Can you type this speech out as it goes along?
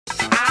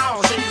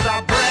Oh, she's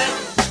a brick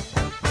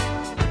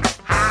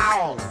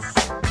house.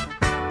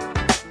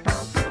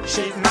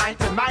 She's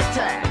mighty,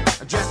 mighty,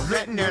 just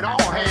letting it all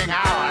hang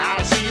out.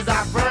 Oh, she's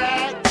a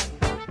brick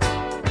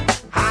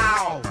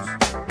house.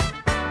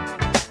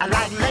 I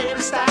like lady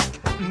stack,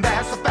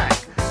 that's a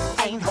fact.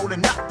 Ain't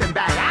holding nothing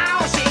back.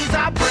 Oh, she's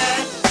a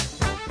brick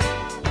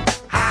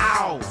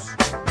house.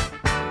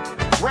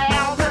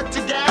 Well, put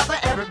together,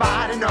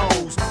 everybody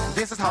knows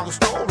this is how the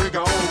story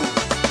goes.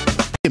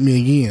 Hit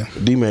me again.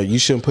 D-Man, you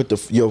shouldn't put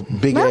your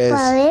big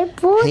ass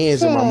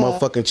hands in my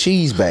motherfucking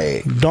cheese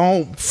bag.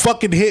 Don't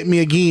fucking hit me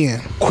again.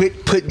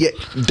 Quit putting your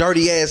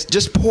dirty ass.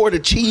 Just pour the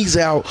cheese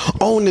out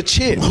on the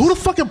chips. Who the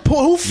fucking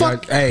pour? Who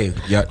fuck? Hey,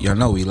 y'all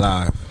know we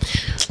live.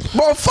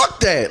 Boy, fuck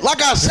that.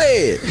 Like I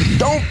said,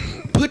 don't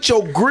put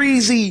your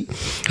greasy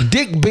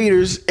dick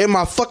beaters in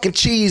my fucking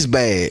cheese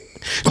bag.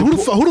 Who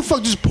the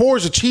fuck just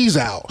pours the cheese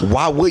out?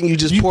 Why wouldn't you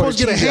just pour the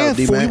cheese out,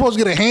 D-man? You're supposed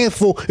to get a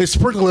handful and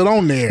sprinkle it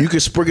on there. You can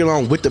sprinkle it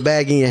on with the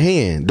bag in your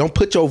hand. Don't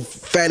put your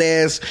fat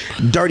ass,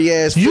 dirty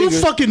ass fingers.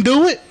 You fucking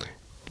do it.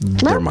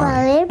 Never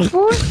mind.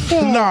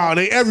 No,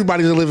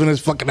 everybody's living in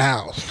this fucking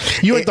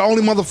house. You ain't the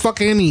only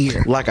motherfucker in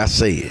here. Like I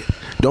said,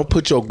 don't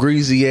put your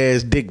greasy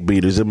ass dick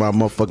beaters in my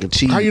motherfucking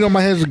cheese. How you know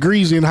my hands are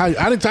greasy and how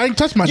I didn't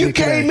touch my dick? You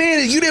came in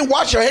and you didn't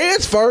wash your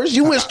hands first.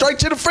 You went straight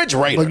to the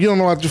refrigerator. Like you don't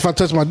know if I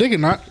touched my dick or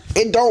not.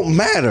 It don't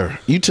matter.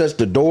 You touched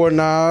the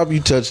doorknob. You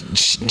touched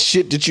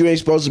shit that you ain't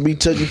supposed to be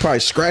touching. You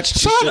probably scratched.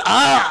 Shut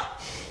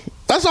up.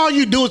 That's all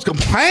you do is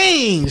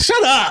complain.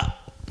 Shut up.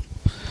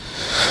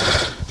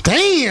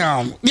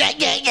 Damn. Yeah.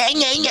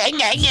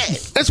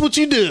 That's what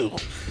you do.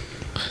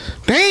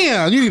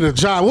 Damn, you need a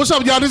job. What's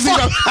up, y'all? This is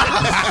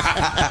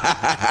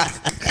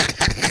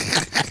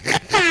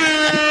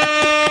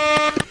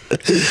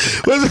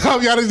What's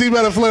up, y'all? This is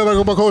D-Man Flair.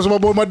 Like my coach, my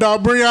boy, my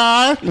dog,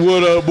 Breon.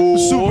 What up, boy?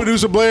 Super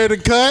producer Blair the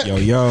Cut.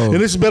 Yo.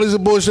 And this is Bellies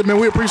of Bullshit, man.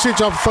 We appreciate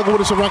y'all for fucking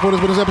with us and rocking with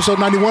us. But it's episode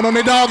 91 on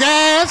their dog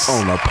ass.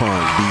 On the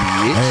punk,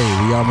 bitch.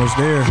 Hey, we almost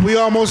there. We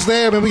almost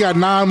there, man. We got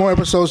 9 more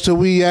episodes till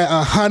we at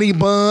a honey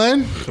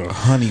bun. A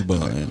honey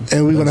bun.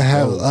 And we're going to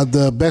have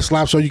the best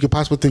live show you could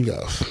possibly think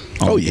of.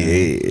 Oh,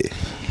 yeah.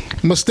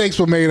 Mistakes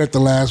were made at the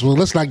last one.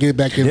 Let's not get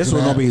back into this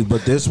one that. Gonna be,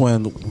 but this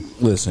one,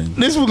 listen.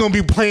 This one going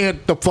to be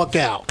playing the fuck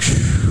out.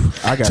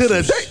 I got to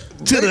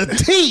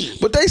the T.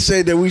 But they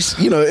said that it was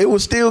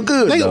still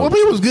good. It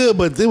was good,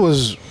 but it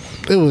was.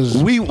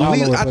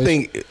 I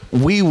think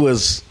we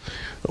was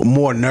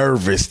more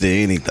nervous than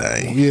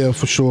anything. Yeah,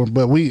 for sure.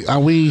 But we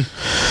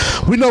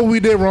know we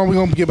did wrong. We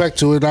gonna get back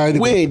to it.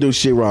 We ain't do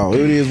shit wrong.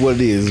 It is what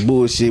it is. It's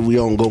bullshit. We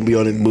don't gonna be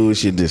on this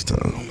bullshit this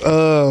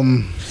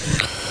time.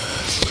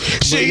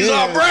 She's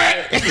a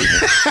brat.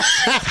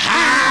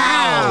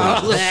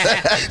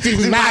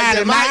 She's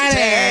mighty.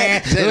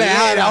 Let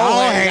it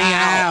all hang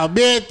out,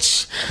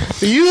 bitch.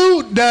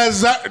 You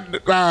deserve.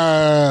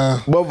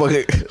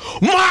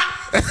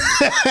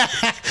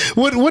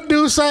 What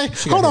dude say?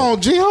 Hold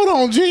on,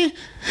 G.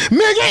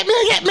 Make it.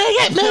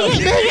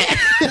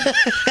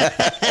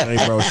 Hey,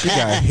 bro, she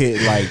got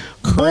hit like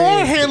Craig.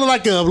 Boy, handled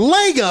like a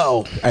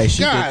Lego. Hey,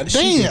 she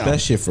did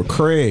that shit for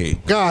Craig.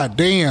 God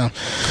damn.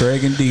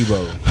 Craig and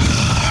Debo.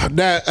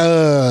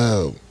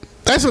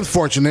 That's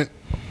unfortunate.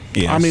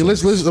 Yeah, I mean,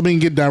 let's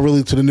get down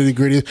really to the nitty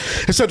gritty.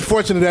 It's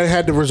unfortunate that it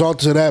had the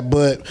results of that,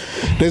 but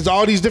there's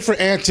all these different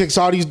antics,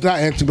 all these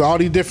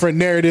different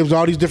narratives,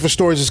 all these different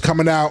stories that's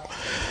coming out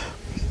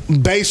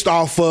based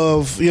off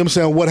of, you know what I'm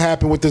saying, what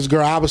happened with this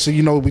girl.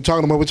 Obviously, we're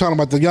talking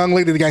about the young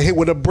lady that got hit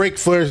with a brick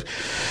for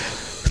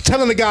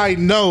telling the guy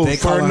no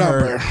for a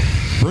number.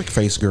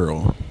 Brickface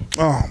girl.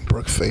 Oh,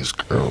 brickface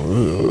girl.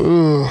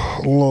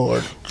 Ugh,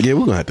 Lord. Yeah,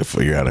 we're gonna have to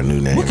figure out a new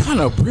name. What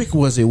kind of brick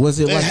was it? Was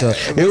it like a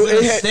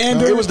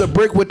standard? It was the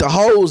brick with the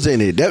holes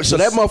in it. So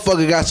that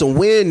motherfucker got some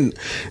wind.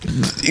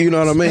 You know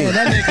what I mean? Man,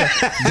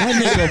 that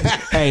nigga,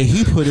 hey,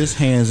 he put his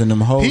hands in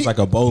them holes like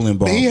a bowling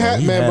ball.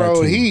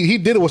 He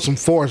did it with some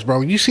force,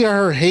 bro. You see how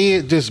her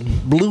head just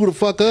blew the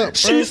fuck up? Bro?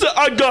 She said,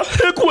 I got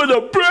hit with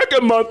a brick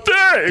in my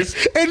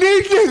face. And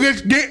these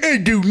niggas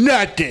didn't do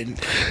nothing.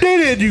 They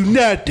didn't do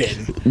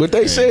nothing. But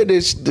they said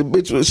this, the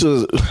bitch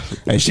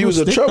she was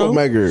a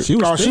troublemaker.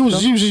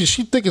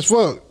 She thick as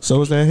fuck. So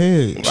was that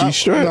head. She's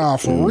straight. Nah,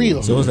 for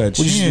real. So was that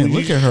chin.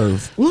 Look at her.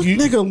 Look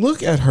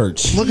at her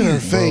chin. Look at her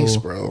face,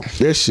 bro.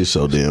 That shit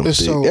so damn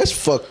thick. That's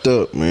fucked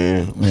up,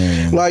 man.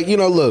 Like,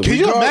 look. Can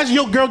you imagine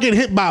your girl getting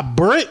hit by a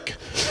brick?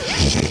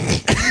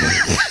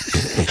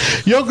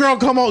 Your girl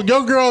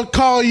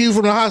call you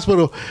from the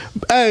hospital.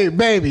 Hey,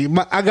 baby,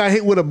 I got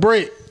hit with a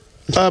brick.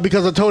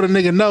 Because I told a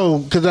nigga no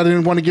because I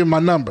didn't want to give him my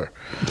number.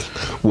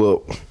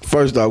 Well,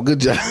 first off, good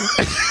job.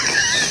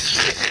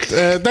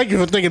 Thank you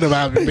for thinking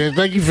about me, man.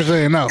 Thank you for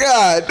saying no.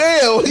 God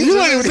damn. You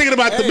weren't even thinking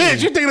about the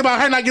bitch. You're thinking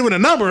about her not giving a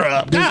number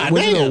up. God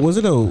damn. Was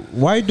it a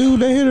white dude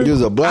that hit her? It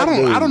was a black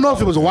dude. I don't know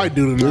if it was a white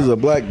dude or It was not. a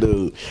black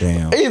dude.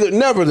 Damn.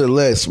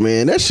 Nevertheless,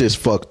 man, that shit's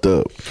fucked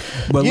up.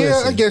 But Yeah,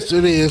 listen, I guess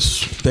it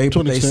is. they to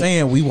an extent.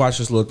 saying we watched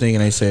this little thing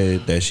and they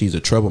said that she's a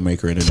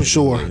troublemaker in the For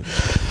sure.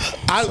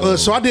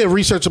 So I did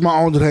research of my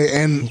own today,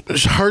 and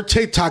her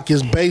TikTok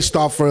is based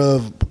off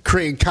of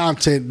creating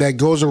content that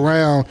goes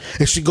around,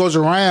 and she goes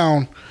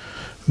around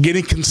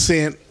getting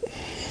consent,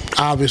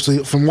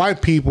 obviously, from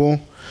white people,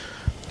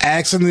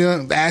 asking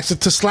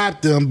to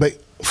slap them, but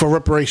for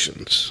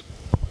reparations.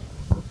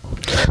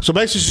 So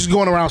basically, she's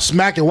going around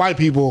smacking white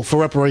people for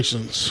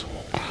reparations.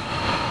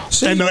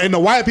 And the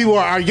white people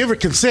are giving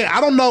consent.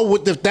 I don't know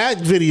if that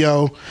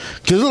video,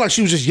 because it looked like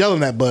she was just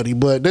yelling at Buddy,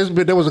 but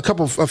there was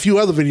a few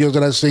other videos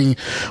that I've seen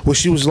where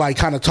she was like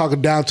kind of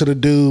talking down to the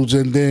dudes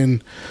and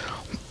then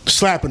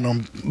slapping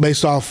them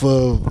based off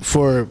of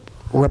for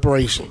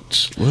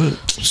reparations. What?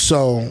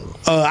 So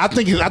I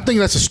think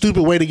that's a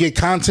stupid way to get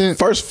content.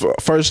 First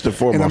and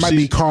foremost, and that might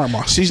be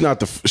karma. She's not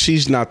the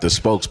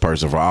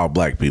spokesperson for all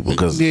black people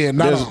because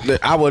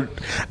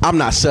I'm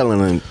not selling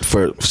them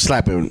for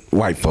slapping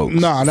white folks.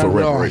 No, not for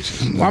at all.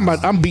 reparations.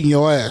 I'm beating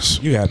your ass.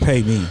 You gotta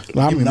pay me.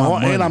 I'm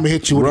gonna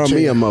hit you with Run a check.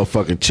 me a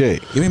motherfucking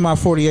check Give me my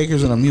 40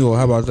 acres and a mule.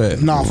 How about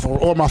that? Nah,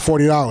 or my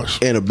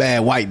 $40. and a bad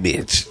white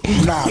bitch.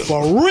 Nah,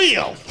 for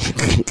real.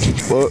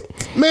 Well,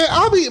 Man,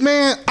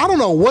 I don't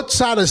know what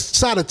side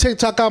of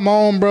TikTok I'm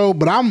on, bro,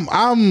 but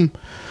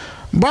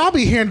I'll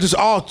be hearing just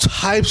all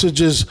types of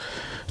just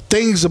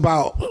things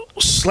about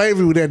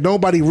slavery that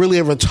nobody really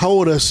ever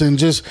told us, and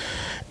just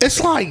it's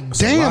like,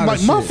 damn, like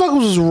motherfuckers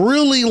was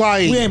really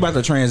like, we ain't about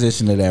to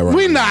transition to that right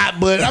we now. not,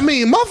 but I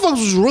mean, motherfuckers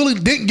was really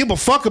didn't give a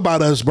fuck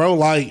about us, bro.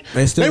 Like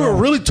they were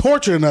really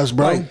torturing us,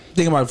 bro. Like,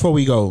 think about it before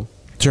we go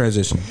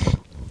transition.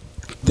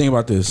 Think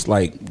about this,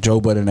 like Joe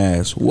Budden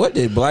asked, what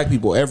did black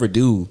people ever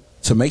do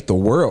to make the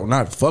world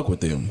not fuck with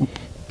them?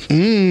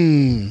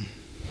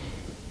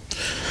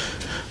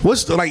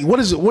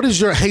 What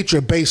is your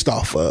hatred based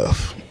off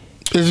of?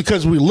 Is it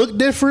because we look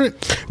different?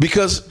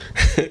 because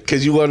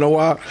you wanna know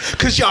why?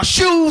 Because y'all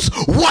shoes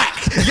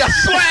whack, y'all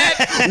swag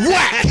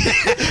whack.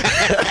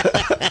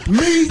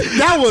 Me,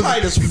 that was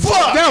tight as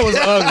fuck. That was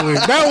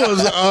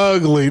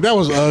ugly. That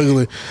was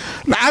ugly.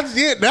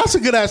 That's a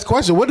good ass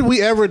question. What did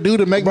we ever do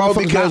to make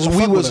motherfuckers because not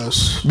we fuck with was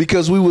us?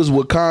 because we was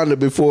Wakanda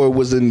before it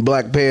was in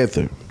Black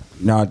Panther.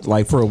 No,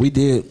 like for real, we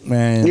did,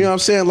 man. You know what I'm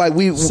saying? Like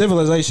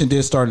Civilization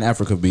did start in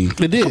Africa, B.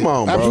 It did. Come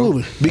on, bro.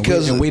 Absolutely.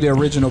 Because and we the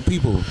original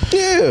people.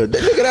 yeah,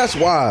 nigga, that's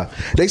why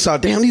they saw.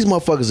 Damn, these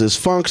motherfuckers is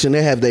function.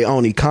 They have their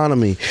own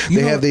economy. They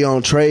have their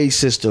own trade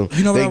system.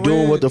 You know what they I doing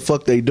read? what the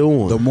fuck they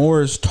doing. The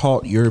Moors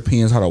taught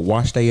Europeans how to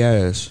wash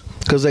their ass.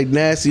 Because they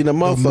nasty in the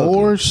motherfucker.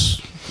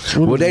 Moors.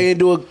 Well, they ain't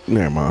do it.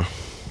 Never mind.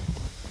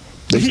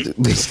 They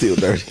still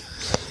dirty.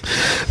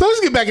 Let's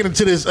get back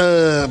into this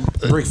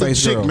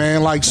Brick-faced chick, girl.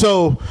 man. Like,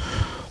 so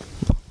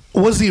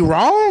was he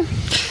wrong?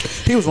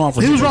 He was wrong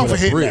for He was wrong for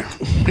hitting hitting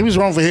her. He was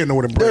wrong for hitting her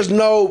with a brick.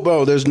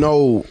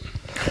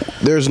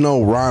 There's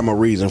no rhyme or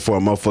reason for a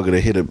motherfucker to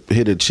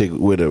hit a chick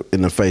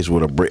in the face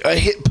with a brick.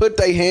 Put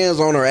their hands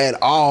on her at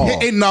all.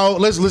 No,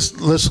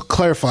 let's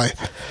clarify.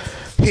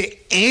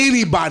 Hit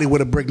anybody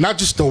with a brick, not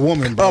just a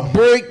woman, bro. A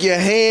brick, your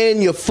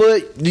hand, your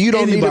foot. You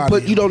don't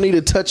Anybody. You don't need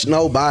to touch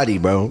nobody,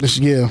 bro.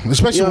 Especially You know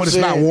when what it's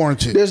I'm not saying?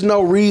 warranted. There's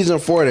no reason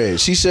for that.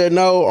 She said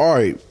no. All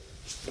right,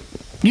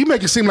 You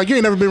make it seem like you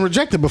ain't never been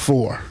rejected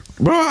before.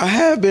 bro. I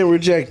have been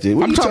rejected.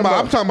 What I'm you talking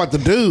about the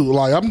dude.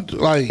 Like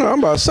I'm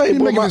about to say, you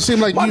boy, making it seem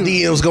like my you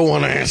DMs go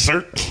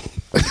unanswered.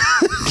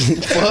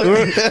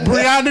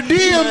 Brian the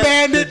DM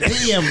bandit.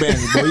 DM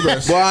bandit, boy. You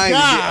better Boy, I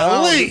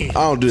Golly.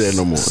 don't do that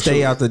no more.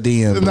 stay out the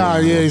DM. Nah,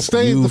 bro. yeah,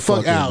 stay You the fuck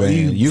fucking out.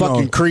 banned. You fucking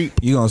gonna, creep.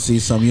 You gonna see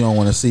something you don't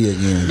want to see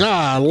again.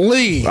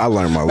 Golly. I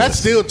learned my That's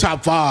lesson. still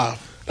top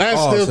 5. That's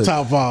Oh, still so-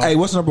 top 5. Hey,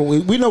 what's number?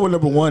 We know what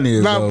number 1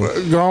 is.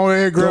 though. Go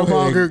ahead,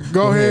 Grandma.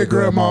 Go ahead,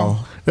 Grandma.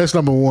 That's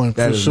number 1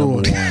 That for is sure.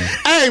 number 1.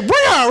 Hey,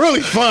 Brian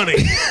really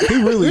funny. He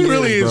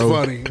really is bro.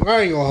 funny.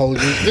 I ain't gonna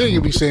hold you. They ain't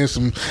gonna be saying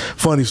some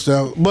funny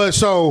stuff. But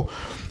so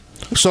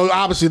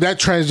obviously that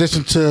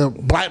transitioned to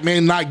black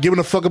men not giving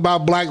a fuck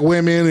about black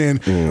women and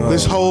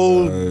this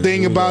whole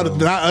thing about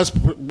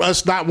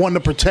us not wanting to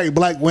protect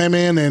black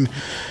women and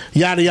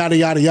yada yada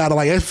yada yada.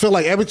 Like I feel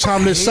like every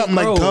time there's something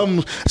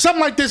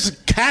like this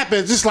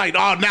happens, it's like,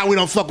 oh, now we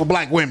don't fuck with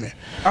black women.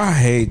 I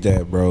hate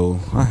that, bro.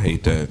 I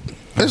hate that.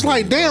 It's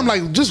like, damn,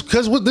 like just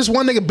because this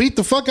one nigga beat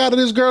the fuck out of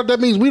this girl, that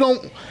means we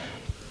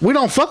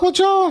don't fuck with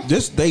y'all.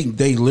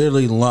 They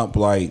literally lump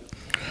like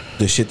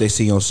the shit they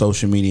see on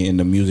social media and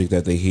the music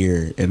that they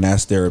hear, and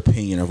that's their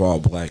opinion of all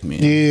black men.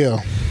 Yeah,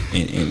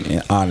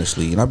 and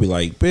honestly, and I'd be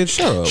like, bitch,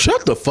 shut up,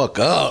 Shut the fuck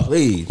up.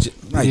 please,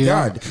 like Yeah.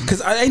 God,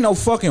 because I ain't no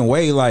fucking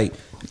way like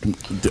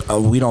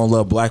we don't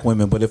love black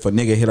women, but if a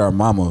nigga hit our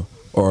mama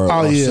or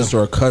our sister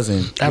or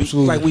cousin,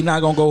 absolutely, we not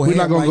gonna go. We're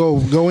not gonna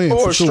go in Or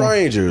for a sure.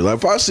 stranger. Like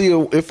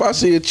if I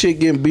see a chick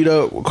getting beat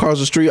up across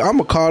the street, I'm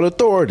gonna call the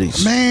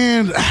authorities.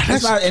 Man,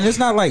 It's not, and it's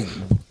not like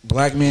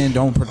black men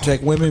don't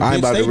protect women. I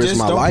ain't bitch, about to they risk just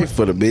my don't life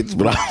for the bitch,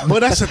 but But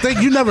that's the thing.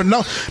 You never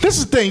know. This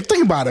is the thing.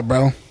 Think about it,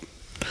 bro.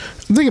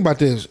 Think about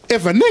this.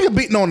 If a nigga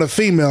beating on a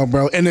female,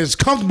 bro, and is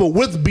comfortable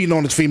with beating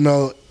on his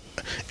female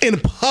in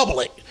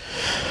public,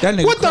 That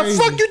nigga what crazy.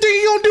 the fuck you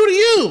think he gonna do to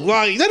you?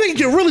 Like, that nigga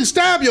can really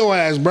stab your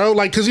ass, bro.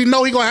 Like, cause he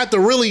know he gonna have to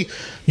really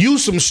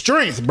use some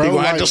strength, bro. you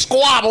gonna like, have to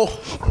squabble.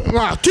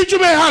 Nah, teach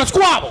your man how to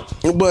squabble.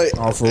 But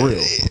Oh, for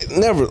real.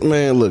 never,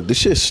 man. Look, this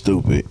shit's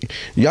stupid.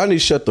 Y'all need to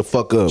shut the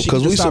fuck up She because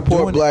need to we stop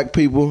support doing black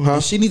people, huh?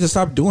 She need to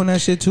stop doing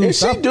that shit too. And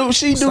Stop-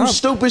 she do stop.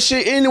 stupid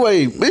shit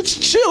anyway.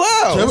 Bitch, chill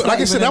out. That's Like I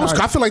not said, even that in was.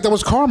 our- I feel like that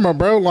was karma,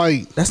 bro.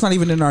 Like. That's not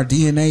even in our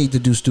DNA to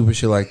do stupid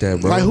shit like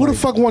that, bro. Like who the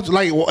fuck wants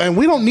like? And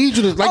we don't need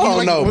you to like. I don't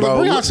like know, bro.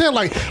 Breon said,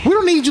 like we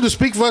don't need you to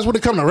speak for us when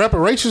it comes to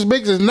reparations,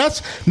 because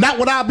that's not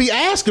what I'll be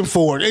asking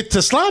for.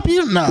 To slap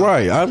you, no.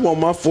 Right. I want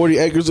my 40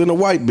 acres in a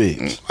white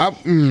bitch.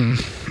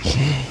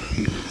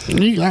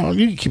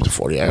 You can keep the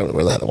 40. I'd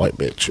rather have a white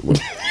bitch.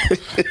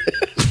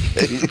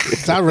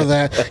 I'd rather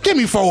have, give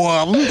me 4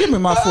 of them. Give me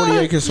my 40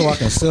 acres so I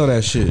can sell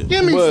that shit.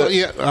 Give me But, 4.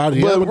 Yeah,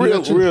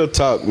 but real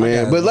talk,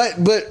 man.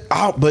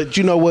 But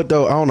you know what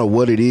though? I don't know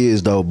what it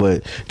is though.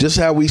 But just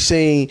how we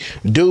seen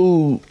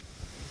dude.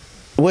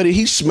 What did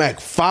he smack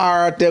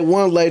fire at that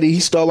one lady? He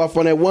stole off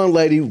on that one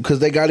lady because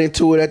they got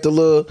into it at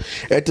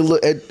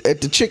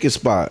the chicken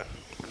spot.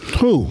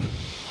 Who?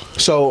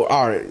 So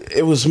all right,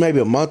 it was maybe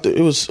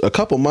a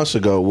couple months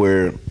ago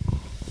where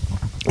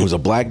it was a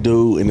black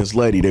dude and this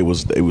lady. They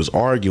was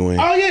arguing.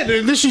 Oh yeah,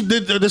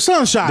 the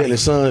son shot Then him. the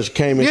son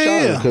came and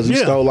shot him because he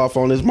stole off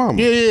on his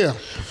mama. Yeah.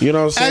 You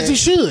know what I'm saying? As he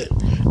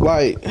should.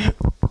 Like,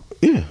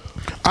 yeah.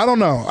 I don't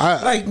know.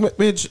 Like,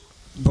 bitch,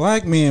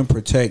 black men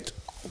protect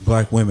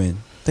black women.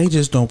 They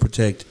just don't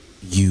protect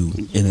you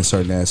in a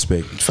certain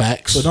aspect.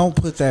 Facts. So don't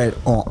put that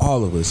on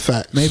all of us.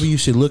 Facts. Maybe you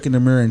should look in the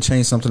mirror and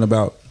change something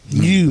about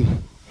You.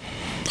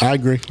 I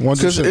agree.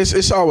 Because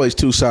it's always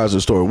two sides of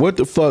the story. What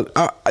the fuck?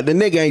 The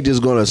nigga ain't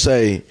just gonna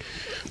say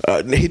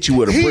hit you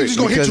with a He ain't brick. just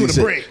gonna hit you with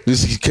a brick.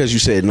 Just because you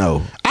said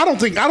no. I don't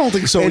think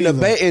so. And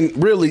either.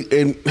 and really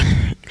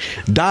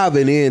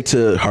diving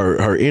into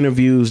her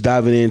interviews,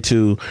 diving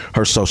into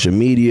her social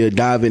media,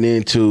 diving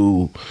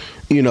into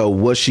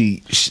what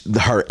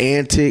her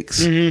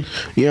antics.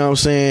 Mm-hmm. You know what I'm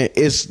saying?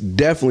 It's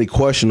definitely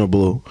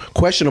questionable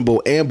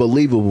and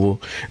believable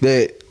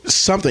that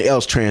something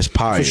else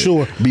transpired For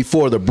sure.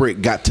 before the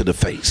brick got to the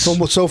face. From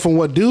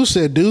what Dude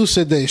said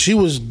that she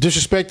was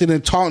disrespecting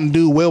and taunting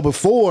Dude well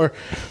before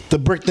the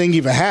brick thing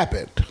even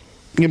happened.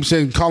 You know what I'm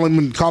saying? Calling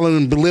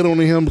him,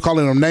 belittling him,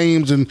 calling him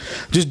names, and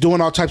just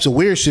doing all types of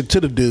weird shit to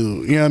the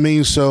dude. You know what I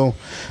mean? So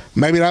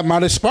maybe that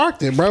might have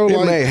sparked it, bro.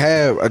 It may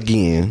have,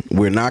 again,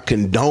 we're not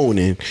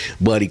condoning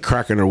Buddy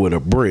cracking her with a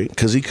brick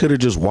because he could have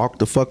just walked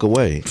the fuck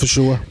away. For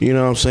sure. You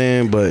know what I'm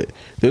saying? But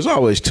there's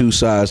always two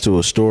sides to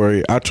a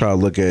story. I try to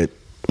look at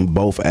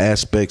both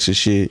aspects of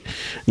shit.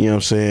 You know what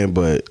I'm saying?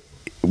 But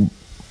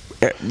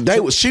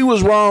she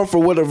was wrong for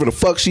whatever the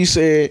fuck she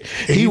said.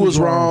 He was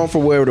wrong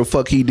for whatever the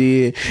fuck he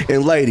did.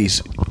 And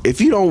ladies, if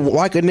you don't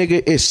like a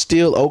nigga, it's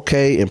still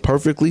okay and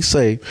perfectly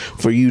safe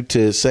for you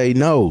to say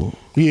no.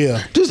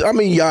 Yeah.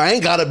 Y'all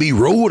ain't gotta be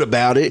rude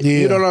about it. Yeah.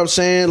 You know what I'm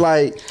saying?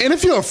 Like, And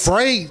if you're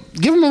afraid,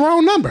 give him the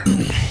wrong number.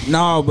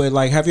 No, but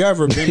like, have you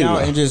ever been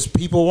out and just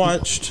people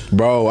watched?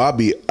 bro, I'll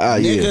be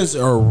Niggas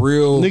are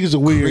real. Niggas are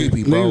weird.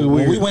 creepy, bro. Niggas are When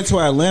weird. we went to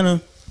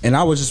Atlanta and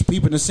I was just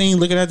peeping the scene,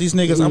 looking at these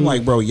niggas, I'm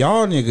like, bro,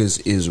 y'all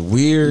niggas is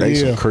weird, They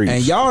some creeps.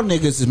 and y'all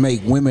niggas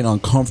make women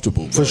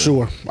uncomfortable, bro. For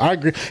sure. I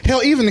agree.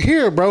 Hell, even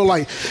here, bro,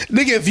 like,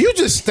 nigga, if you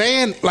just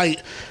stand,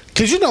 like,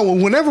 because,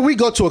 whenever we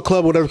go to a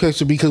club, whatever case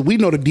to be, because we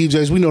know the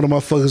DJs, we know the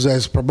motherfuckers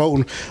that's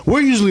promoting,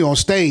 we're usually on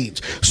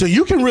stage. So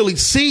you can really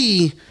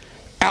see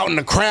out in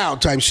the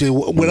crowd type shit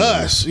with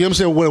us. You know what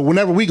I'm saying?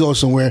 Whenever we go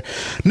somewhere.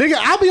 Nigga,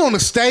 I'll be on the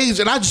stage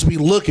and I just be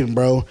looking,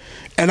 bro.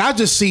 And I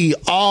just see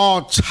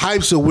all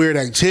types of weird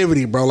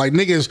activity, bro. Like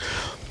niggas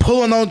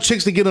pulling on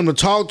chicks to get them to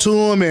talk to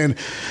them, and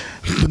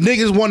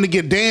niggas wanting to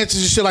get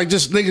dances and shit, like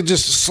niggas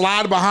just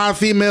slide behind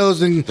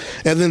females and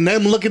then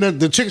them looking at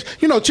the chicks.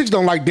 Chicks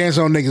don't like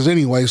dancing on niggas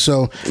anyway,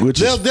 so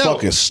which is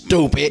fucking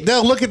stupid.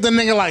 They'll look at the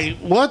nigga like,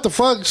 what the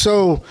fuck?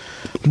 So,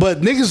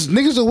 but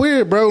niggas are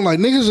weird, bro. Like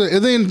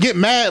and then get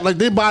mad, like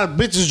they buy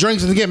bitches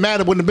drinks and get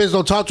mad when the bitch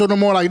don't talk to them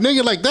no more. Like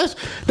nigga, like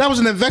that was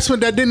an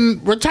investment that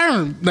didn't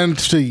return nothing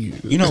to you.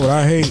 You know what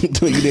I hate? You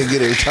didn't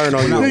get a return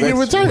on your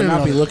investment. When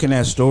I be looking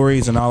at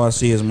stories and all I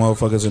see is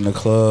motherfuckers in the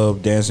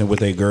club dancing with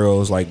their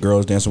girls, like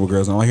girls dancing with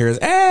girls, and all I hear is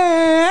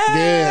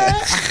Yeah.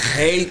 I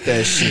hate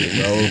that shit,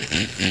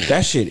 bro.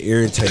 That shit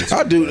irritates me.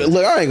 I do.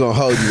 Look, I ain't gonna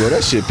hold you, bro.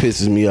 That shit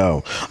pisses me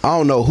off. I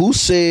don't know who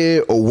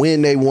said or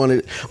when they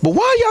wanted, but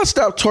why y'all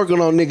stop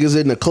twerking on on niggas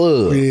in the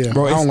club. Yeah,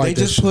 Bro, I don't they like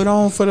just that put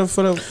on for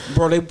the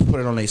bro. They put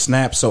it on their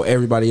snaps so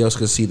everybody else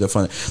can see the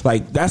fun.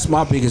 Like that's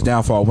my biggest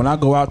downfall. When I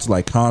go out to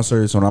like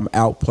concerts, when I'm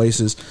out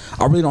places,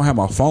 I really don't have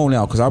my phone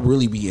out because I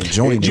really be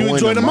enjoying. You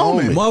enjoy the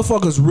moment.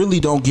 Motherfuckers really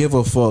don't give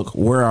a fuck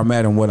where I'm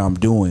at and what I'm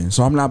doing.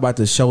 So I'm not about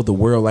to show the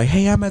world like,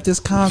 hey, I'm at this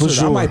concert.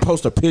 sure. I might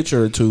post a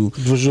picture or two.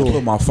 For sure. And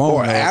put my phone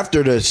Or out.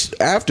 after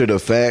the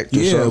fact. Or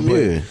Yeah, something. but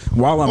Yeah.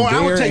 while I'm Or there,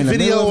 I would take in the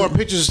video middle or of it-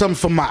 pictures of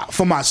something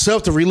for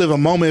myself to relive a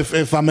moment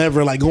if I'm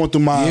ever like going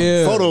through my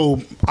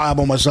photo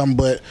album or something.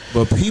 But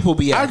people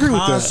be I at agree with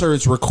that.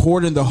 concerts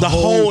recording the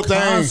whole thing.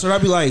 concert.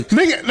 I'd be like,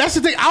 nigga, that's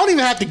the thing. I don't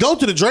even have to go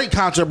to the Drake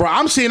concert, bro.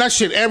 I'm seeing that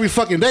shit every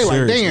fucking day.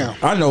 seriously. Like,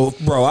 damn. I know,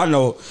 bro. I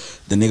know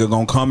the nigga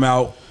gonna come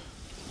out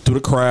through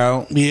the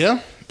crowd. Yeah,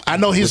 I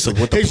know his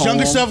With the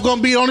younger poem. self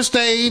gonna be on the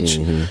stage.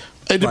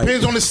 It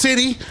depends on the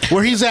city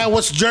where he's at.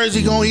 What's jersey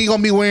he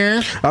gonna be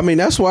wearing? I mean,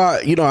 that's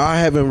why I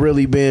haven't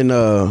really been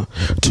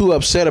too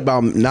upset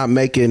about not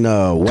making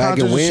Concerts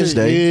Wagon and shit,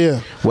 Wednesday. yeah.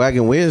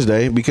 Wagon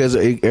Wednesday because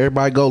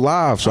everybody go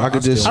live, so I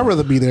could just. I'd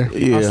rather be there.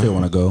 Yeah, I still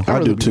wanna go. I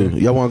I'd do rather be too. there.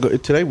 Y'all want to go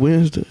today?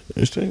 Wednesday?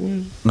 Is today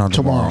Wednesday? No,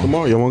 Tomorrow.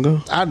 Tomorrow, y'all want to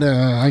go? I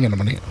ain't got no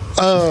money.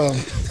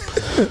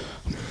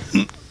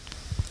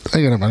 I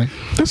ain't got no money.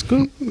 That's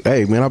good.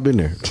 Hey, man, I've been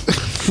there.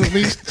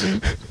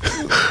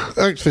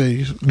 I feel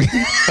you.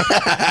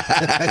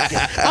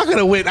 I could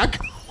have went. I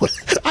could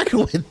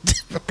have went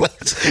different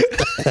places.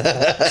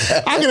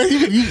 I could have.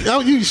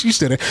 You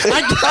said it.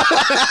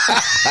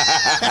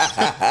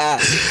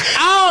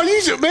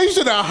 You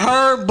should have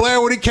heard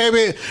Blair when he came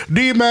in.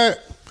 D-Man,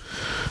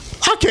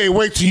 I can't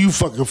wait till you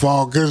fucking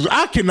fall because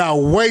I cannot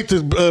wait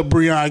to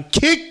Breon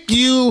kick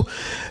you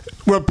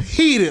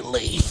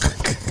repeatedly.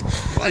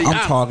 Like,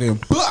 I'm talking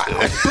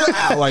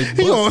like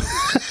He gonna,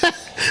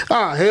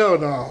 oh hell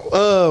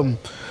no.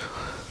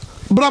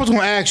 But I was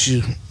going to ask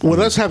you, with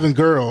us having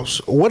girls,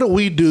 what do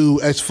we do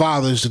as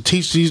fathers to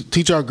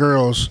teach our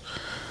girls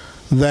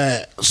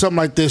that something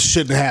like this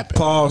shouldn't happen?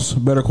 pause.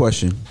 Better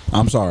question.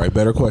 I'm sorry.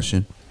 Better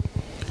question.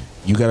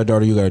 You got a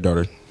daughter. You got a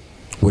daughter.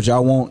 Would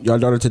y'all want y'all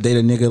daughter to date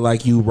a nigga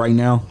like you right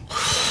now?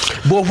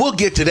 Well, we'll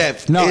get to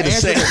that in a answer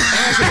second.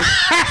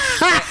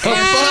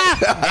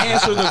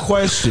 answer the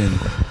question.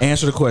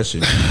 Answer the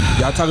question.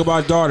 Y'all talk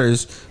about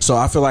daughters, so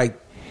I feel like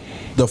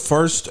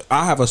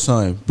I have a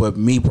son, but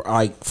me,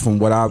 like from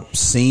what I've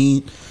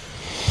seen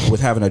with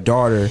having a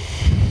daughter,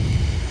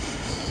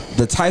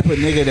 the type of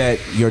nigga that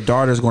your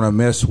daughter's gonna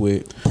mess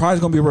with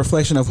probably gonna be a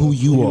reflection of who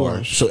you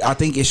are. So I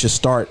think it should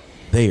start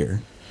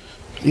there.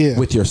 Yeah,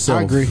 with yourself.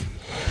 I agree.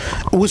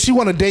 Would she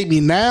want to date me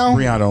now?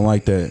 Brianna don't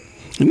like that.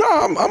 No,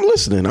 I'm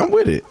listening. I'm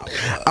with it.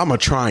 I'm a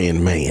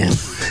trying man.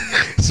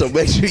 So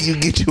make sure you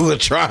get you a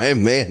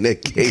trying man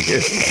that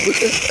cares.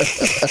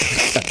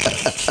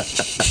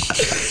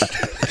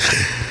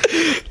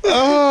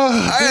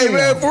 Hey,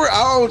 man,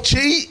 I don't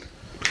cheat.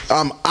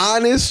 I'm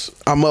honest.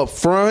 I'm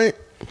upfront.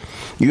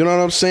 You know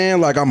what I'm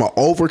saying? Like, I'm an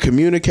over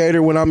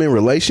communicator when I'm in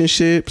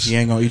relationships. You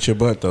ain't gonna eat your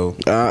butt though.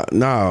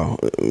 No,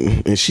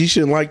 and she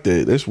shouldn't like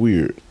that. That's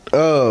weird.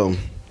 But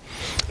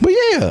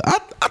yeah,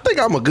 I think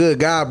I'm a good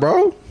guy,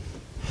 bro.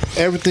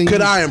 Everything.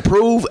 Could I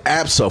improve?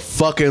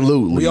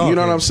 Absolutely. You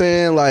know what I'm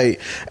saying? Like,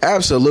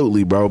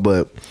 absolutely, bro.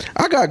 But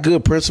I got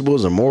good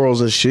principles and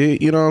morals and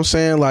shit. You know what I'm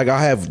saying? Like,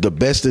 I have the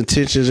best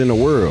intentions in the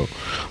world.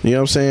 You know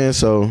what I'm saying?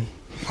 So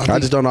I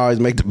just don't always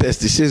make the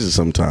best decisions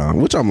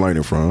sometimes, which I'm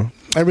learning from.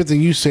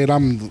 Everything you said,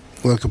 I'm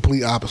the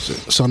complete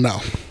opposite. So no,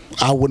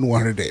 I wouldn't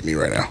want her to date me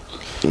right now.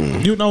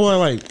 You know what?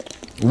 Like,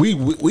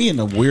 we in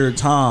a weird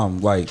time.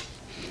 Like,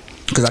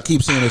 because I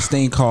keep seeing this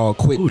thing called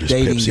 "quit Ooh, this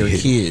dating Pepsi your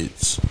hit.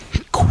 kids."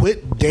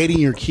 Quit dating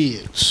your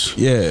kids.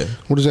 Yeah.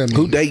 What does that mean?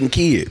 Who dating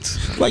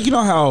kids? Like, you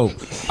know how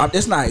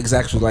it's not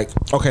exactly like,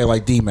 okay,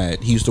 like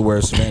D-Matt, he used to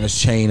wear Savannah's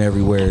chain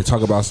everywhere,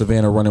 talk about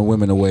Savannah running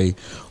women away,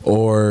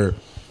 or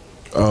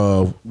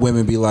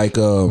women be like,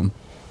 you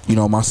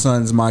know, my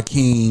son's my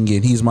king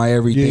and he's my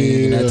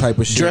everything, and that type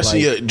of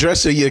shit.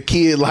 Dressing your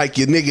kid like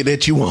your nigga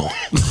that you want.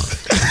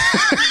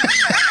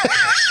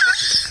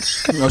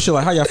 You know, shit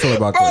like, how y'all feel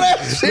about Bro, that?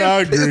 that shit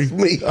I agree. pissed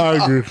me I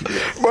agree.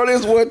 off. Bro,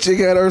 this one chick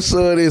had her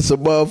son in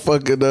some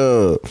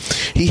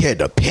motherfucking he had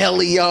the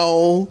Pelly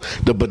on,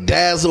 the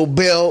bedazzle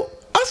belt.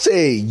 I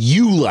said,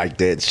 you like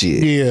that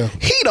shit. Yeah.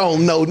 He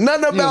don't know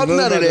nothing about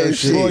none of that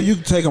shit. Boy, you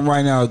can take him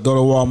right now, go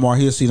to Walmart,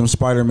 he'll see them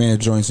Spider-Man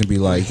joints and be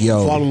like,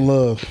 yo, Fall in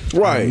love.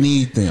 Right. I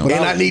need them. And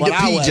I need the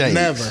I would PJs.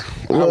 never.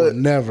 I What? would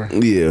never.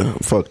 Yeah,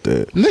 fuck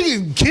that.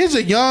 Nigga, kids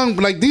are young.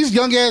 Like, these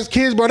young ass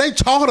kids, bro, they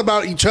talking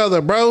about each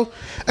other, bro.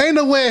 Ain't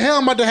no way in hell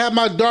I'm about to have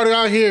my daughter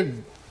out here.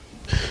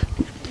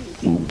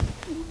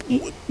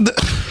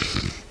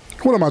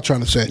 What am I trying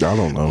to say? I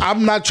don't know.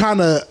 I'm not trying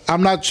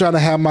to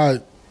have my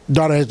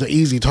daughter as the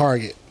easy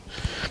target.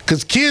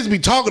 Cause kids be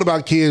talking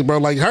about kids, bro.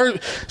 Like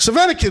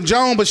Savannah Kim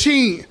Jones, but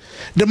she ain't.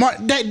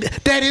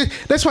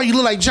 That's why you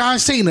look like John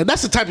Cena.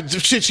 That's the type of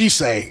shit she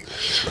say.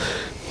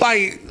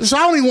 Like, so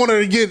I don't even want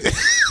her to get.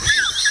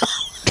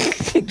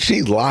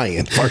 She's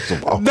lying. First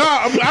of all, No,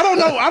 I don't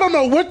know. I don't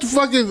know what the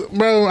fuck is,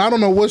 bro. I don't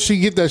know what she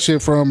get that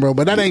shit from, bro.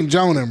 But that ain't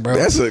Jonan, bro.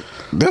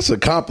 that's a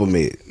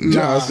compliment.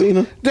 John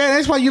Cena.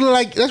 That's why you look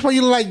like. That's why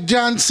you look like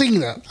John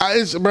Cena.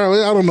 Bro,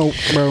 I don't know,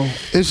 bro.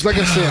 It's like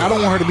I said. I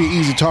don't want her to be an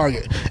easy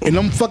target. And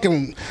them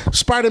fucking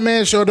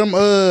Spider-Man show them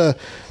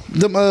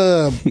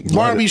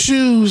Barbie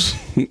shoes.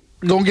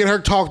 Gonna get her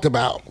talked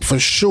about for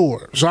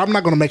sure. So I'm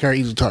not gonna make her an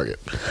easy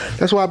target.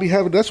 That's why I be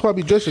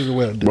dressing as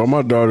well. Bro,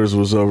 my daughters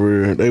was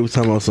over here. They was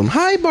talking about some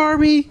hi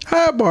Barbie.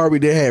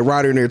 They had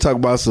Ryder in there talking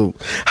about some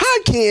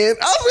hi Ken.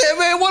 I said,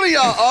 man, what are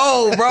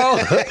y'all old, bro?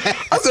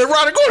 I said,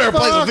 Ryder, go there and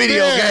play some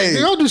video games.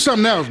 Go do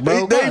something else,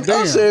 bro.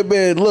 I said,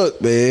 man, look,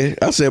 man.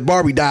 I said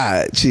Barbie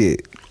died.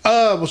 Shit.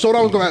 So what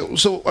I was gonna.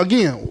 So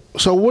again,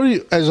 so what do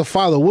you, as a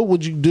father, what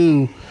would you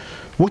do?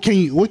 What can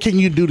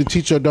you do to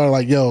teach your daughter,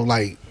 like, yo,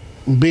 like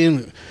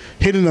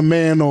hitting a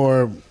man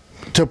or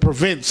to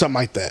prevent something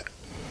like that?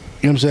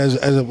 You know what I'm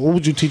saying? What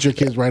would you teach your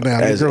kids right now?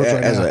 As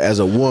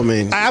a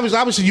woman,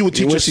 obviously you would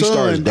teach your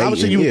son.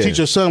 Obviously you would teach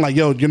your son, like,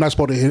 yo, you're not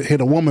supposed to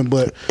hit a woman.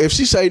 But if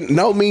she say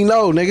no, me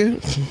no,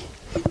 nigga,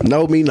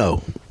 no, me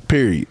no,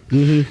 period.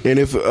 Mm-hmm. And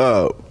if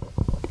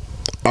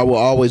I will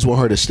always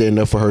want her to stand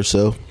up for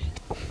herself.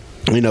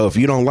 You know, if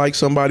you don't like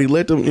somebody,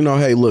 let them, you know,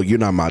 hey, look, you're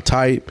not my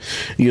type,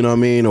 you know what I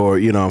mean? Or,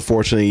 you know,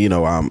 unfortunately,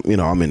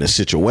 I'm in a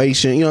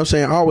situation, you know what I'm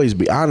saying?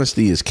 Always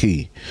honesty is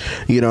key,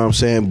 you know what I'm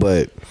saying?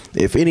 But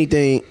if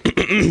anything,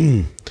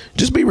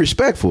 just be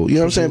respectful, you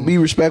know what I'm saying? Be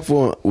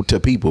respectful to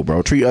people,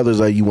 bro. Treat others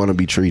like you want to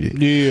be treated.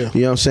 Yeah.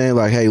 You know what I'm saying?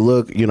 Like, hey,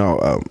 look, I'm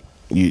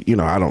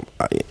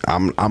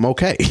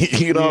okay.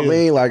 You know what I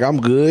mean? Like,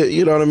 I'm good,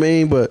 you know what I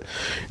mean? But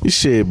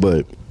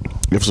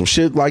if some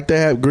shit like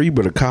that, agree,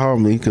 better call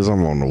me because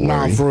I'm on the way.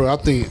 Nah, for real, I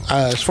think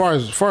as far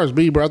as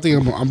me, bro, I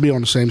think I'm be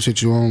on the same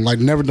shit you on. Like,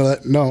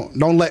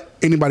 don't let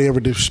anybody ever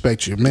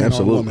disrespect you, man.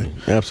 Absolutely, or woman.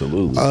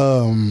 Absolutely.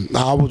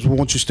 I always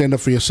want you to stand up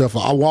for yourself.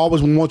 I will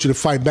always want you to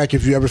fight back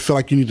if you ever feel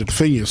like you need to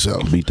defend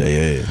yourself. Beat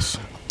their ass.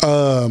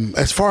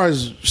 As far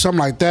as something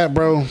like that,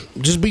 bro,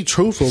 just be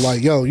truthful.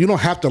 Like, yo, you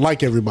don't have to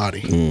like everybody.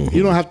 Mm-hmm.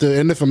 You don't have to.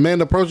 And if a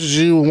man approaches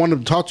you and wants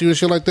to talk to you and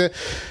shit like that,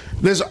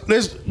 there's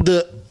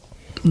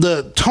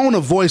the tone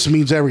of voice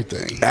means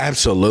everything.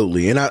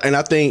 Absolutely. And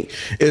I think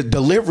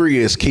delivery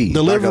is key.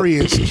 Delivery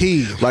is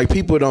key. Like,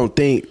 people don't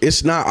think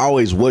it's not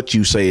always what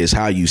you say, it's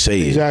how you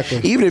say it.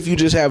 Exactly. Even if you're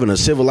just having a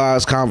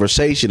civilized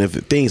conversation, if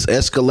things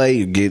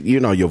escalate, get,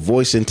 your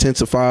voice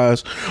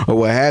intensifies or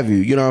what have you,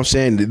 you know what I'm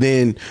saying?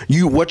 Then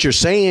what you're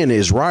saying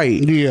is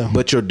right. Yeah.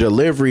 But your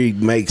delivery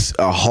makes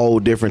a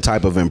whole different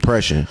type of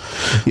impression.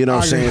 You know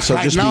what I'm saying? So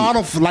I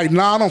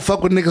don't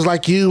fuck with niggas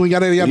like you. And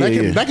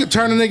that can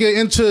turn a nigga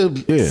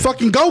into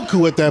fucking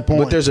Goku at that point.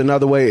 But there's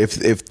another way.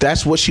 If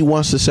that's what she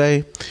wants to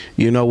say,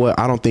 you know what?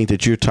 I don't think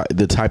that you're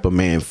the type of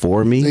man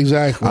for me.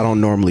 Exactly. I don't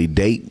normally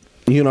date.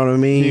 You know what I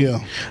mean?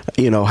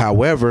 Yeah.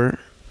 However,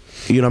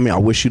 you know what I mean? I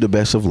wish you the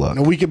best of luck.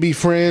 And we could be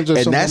friends or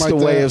something like that. And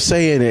that's the way of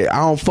saying it. I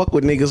don't fuck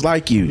with niggas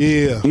like you.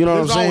 Yeah. You know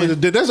what I'm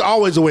saying? There's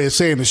always a way of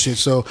saying this shit.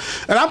 So,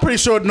 and I'm pretty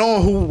sure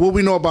knowing what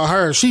we know about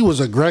her, she was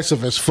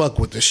aggressive as fuck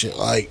with this shit.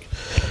 Like,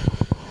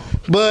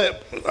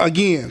 but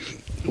again,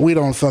 we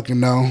don't fucking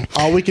know.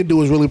 All we can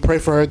do is really pray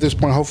for her at this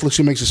point. Hopefully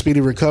she makes a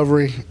speedy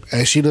recovery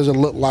and she doesn't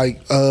look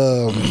like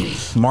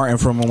Martin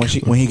from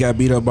when he got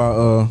beat up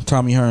by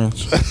Tommy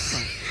Hearns.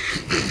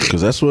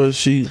 Because that's what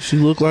she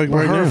looked like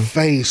right now. Her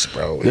face,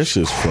 bro. This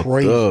is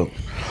crazy. Fucked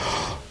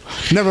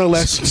up.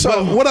 Nevertheless,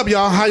 so what up,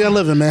 y'all? How y'all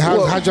living, man?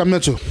 How's y'all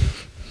mental?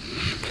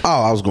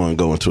 Oh, I was going to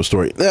go into a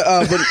story.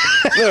 But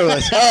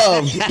nevertheless,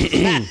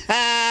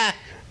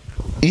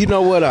 you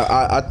know what?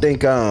 I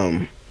think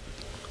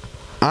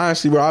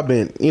honestly, bro, I've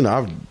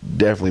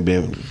definitely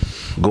been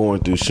going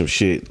through some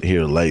shit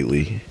here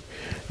lately.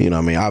 You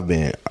know what I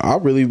mean?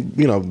 I've really,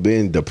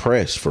 been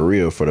depressed for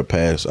real for the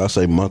past, I'll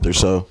say, month or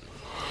so.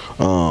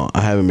 I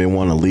haven't been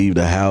wanting to leave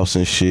the house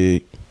and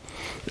shit.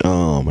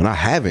 And I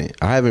haven't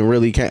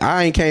really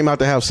I ain't came out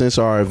the house since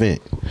our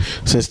event.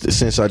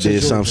 Since I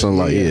did something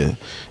like, yeah,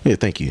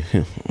 thank you.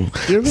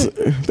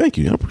 Thank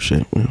you. I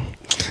appreciate it.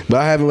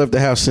 But I haven't left the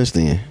house since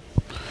then.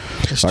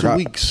 It's 2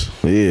 weeks.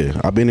 Yeah,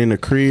 I've been in the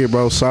crib,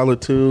 bro.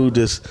 Solitude,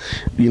 just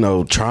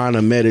trying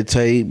to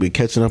meditate, be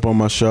catching up on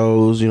my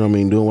shows. You know what I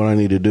mean, doing what I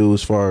need to do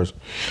as far as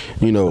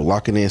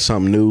locking in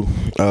something new.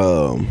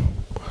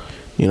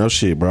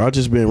 Shit, bro. I've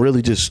just been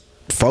really just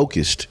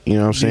focused. You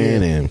know what I'm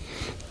saying, and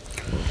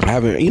I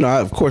haven't,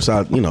 of course,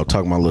 I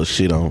talk my little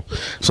shit on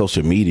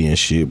social media and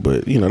shit,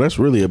 but that's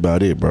really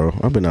about it, bro.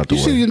 I've been out the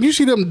way. You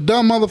see them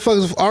dumb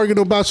motherfuckers arguing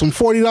about some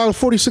 $40,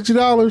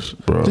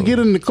 $60 to get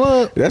in the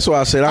club. That's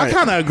why I said I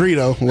kind of agree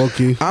though,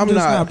 low-key. I'm just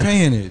not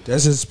paying it.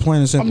 That's just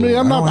plain and simple.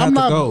 I'm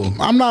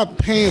not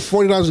paying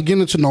 $40 to get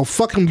into no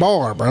fucking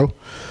bar, bro.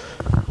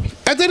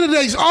 At the end of the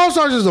day, All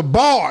Stars is a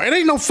bar. It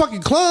ain't no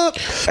fucking club.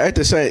 At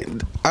the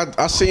same,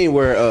 I seen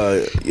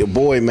where your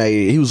boy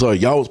he was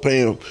like, y'all was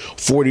paying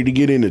 $40 to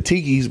get into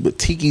Tiki's, but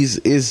Tiki's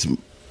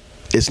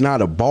it's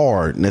not a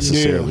bar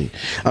necessarily.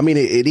 Yeah. I mean,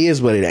 it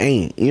is, but it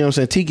ain't. You know what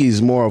I'm saying?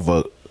 Tiki's more of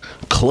a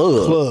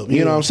club. You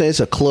yeah. know what I'm saying? It's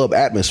a club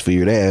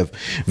atmosphere. They have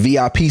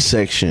VIP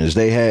sections.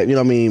 They have, you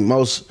know what I mean,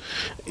 most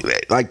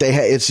like they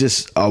have, it's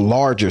just a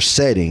larger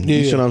setting.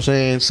 You see what I'm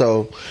saying?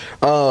 So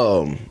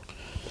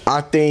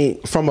I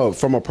think from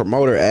a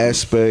promoter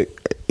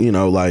aspect, you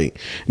know, like,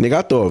 nigga,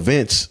 I throw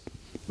events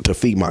to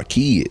feed my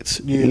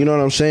kids. You know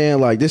what I'm saying?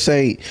 Like, this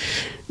ain't.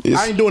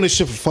 I ain't doing this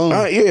shit for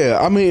fun. Yeah,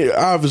 I mean,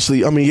 obviously,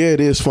 yeah, it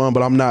is fun,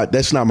 but I'm not.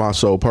 That's not my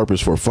sole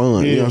purpose for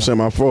fun. You know what I'm saying?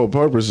 My sole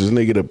purpose is,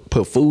 nigga, to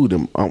put food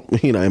in,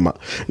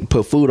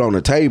 put food on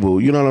the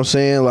table. You know what I'm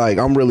saying? Like,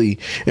 I'm really,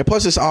 and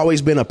plus, it's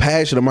always been a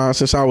passion of mine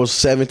since I was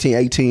 17,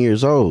 18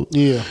 years old.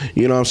 Yeah,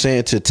 you know what I'm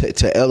saying?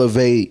 To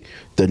elevate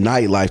the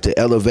nightlife, to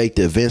elevate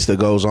the events that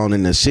goes on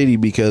in the city,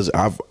 because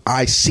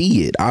I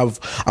see it.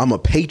 I'm a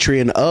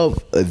patron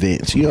of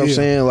events. You know what I'm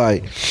saying?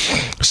 Like,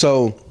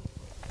 so.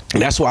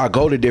 That's why I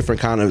go to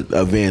different kind of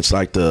events,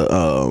 like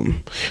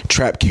the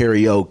trap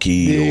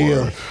karaoke,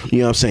 or you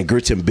know what I'm saying,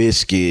 grits and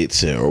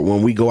biscuits, or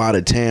when we go out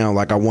of town,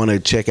 like, I want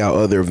to check out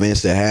other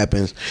events that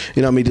happens.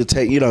 You know what I mean? To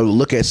take,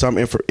 look at some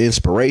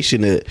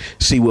inspiration to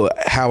see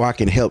how I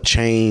can help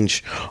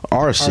change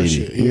our city.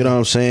 Shit, you know what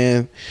I'm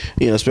saying?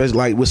 Especially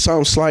like with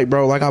something slight,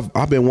 bro. Like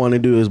I've been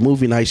wanting to do is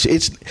movie night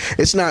shit.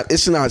 It's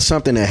not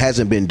something that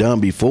hasn't been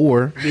done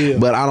before,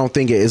 but I don't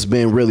think it's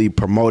been really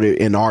promoted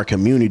in our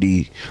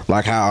community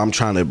like how I'm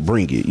trying to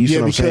bring it. You see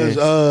what I'm saying?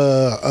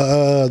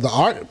 The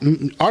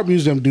art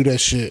museum do that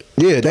shit.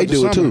 Yeah, they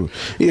do it too.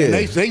 Yeah,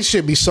 and they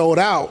should be sold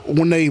out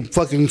when they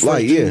fucking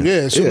like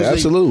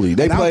absolutely.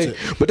 They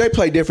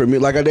play different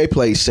music. Like they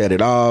play Set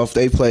It Off.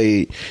 They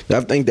play.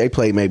 I think they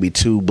play maybe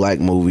 2 black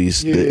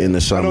movies in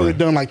the summer. I know they've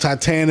done like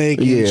Titanic.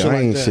 And shit I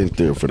ain't like sitting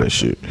there for that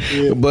shit.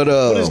 Yeah. But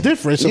it's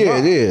different. It's you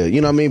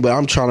know what I mean. But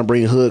I'm trying to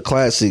bring hood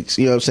classics.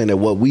 You know what I'm saying, that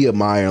what we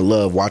admire and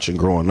love watching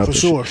growing up. For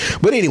sure.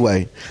 Shit. But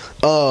anyway,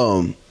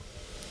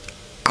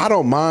 I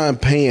don't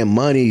mind paying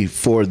money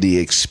for the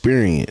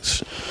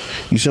experience.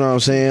 You see what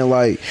I'm saying?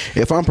 Like,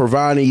 if I'm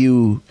providing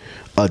you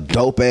a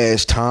dope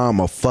ass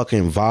time, a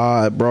fucking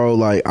vibe, bro,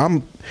 like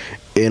I'm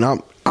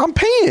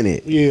paying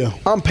it. Yeah.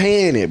 I'm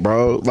paying it,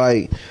 bro.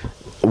 Like,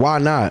 why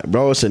not,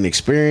 bro? It's an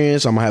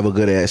experience. I'm gonna have a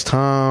good ass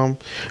time.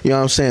 You know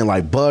what I'm saying?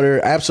 Like butter,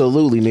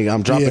 absolutely, nigga.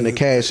 I'm dropping the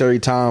cash every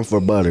time for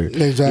butter.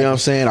 Exactly. You know what I'm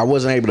saying? I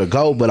wasn't able to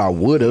go, but I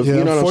would have.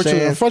 You know what I'm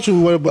saying?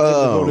 Unfortunately, we would have able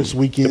to go this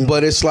weekend.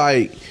 But it's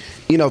like,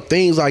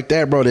 things like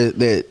that, bro,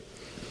 that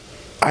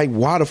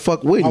why the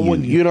fuck wouldn't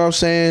you? You know what I'm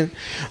saying?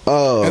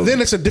 And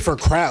then it's a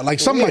different crowd. Like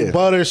something like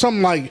butter,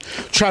 something like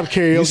trap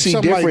karaoke, you see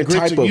something different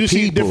like type of you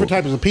see people. different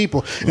types of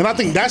people. And I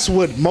think that's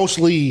what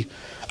mostly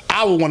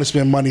I would want to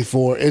spend money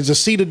for, is to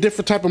see the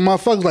different type of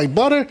motherfuckers. Like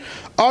butter,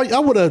 I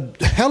would have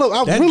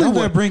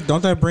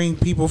don't that bring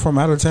people from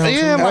out of town?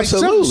 Yeah, too? like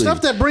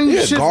stuff that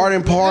brings shit,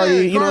 garden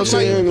party. You know what I'm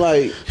saying?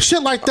 Like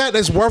shit like that.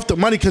 That's worth the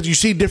money because you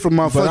see different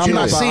motherfuckers. You're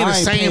not seeing the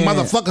same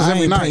motherfuckers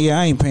every night.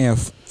 I ain't paying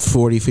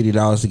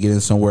 $40-$50 to get in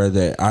somewhere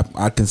that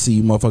I can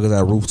see motherfuckers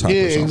at a rooftop.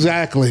 Yeah,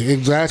 exactly.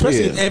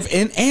 Especially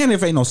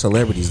if ain't no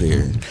celebrities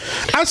there.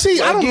 I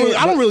see. I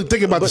don't really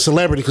think about the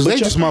celebrity because they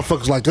just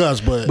motherfuckers like us.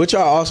 But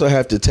y'all also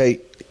have to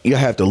you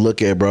have to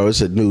look at, bro,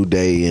 it's a new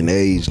day and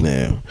age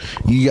now.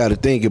 You got to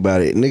think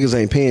about it. Niggas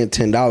ain't paying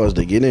 $10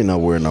 to get in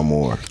nowhere no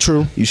more.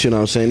 True. You see what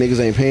I'm saying? Niggas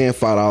ain't paying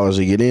 $5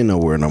 to get in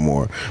nowhere no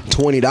more.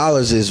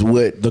 $20 is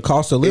what the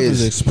cost of living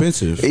is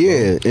expensive.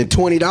 Yeah, and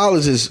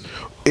 $20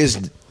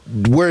 is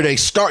where they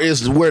start,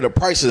 is where the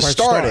prices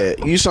start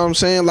at. You see what I'm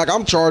saying? Like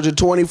I'm charging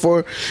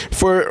 $20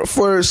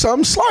 for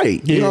something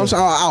slight. You know what I'm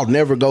saying? I'll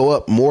never go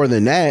up more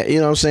than that. You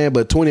know what I'm saying?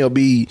 But 20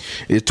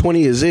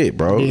 is it,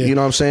 bro. Yeah. You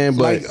know what I'm saying?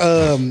 But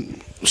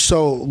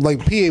so like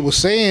PA was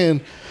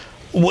saying,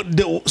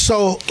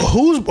 so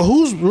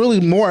who's really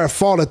more at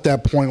fault at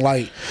that point?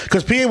 Like,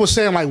 because PA was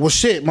saying like, well,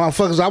 shit,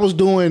 motherfuckers, I was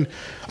doing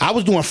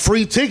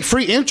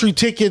free entry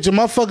tickets, and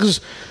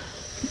motherfuckers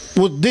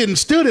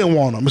still didn't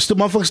want them.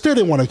 Motherfuckers still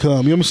didn't want to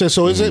come. You know what I'm saying?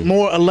 So is it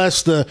more or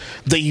less the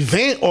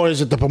event, or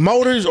is it the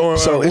promoters, or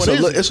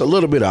it's a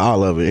little bit of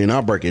all of it, and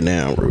I'll break it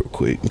down real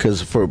quick,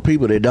 because for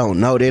people that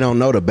don't know, they don't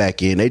know the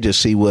back end. They just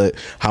see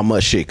how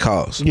much shit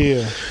costs.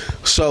 Yeah.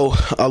 So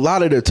a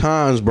lot of the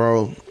times,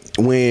 bro,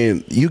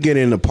 when you get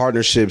into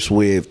partnerships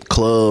with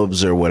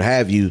clubs or what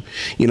have you,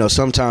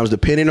 sometimes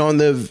depending on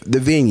the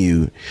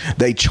venue,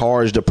 they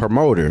charge the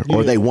promoter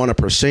or they want a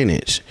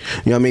percentage.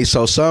 You know what I mean?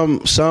 So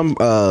some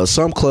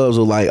clubs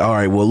are like, all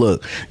right, well,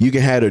 look, you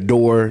can have the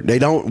door.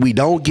 We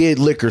don't get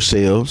liquor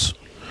sales.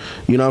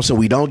 You know what I'm saying?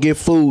 We don't get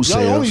food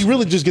sales. You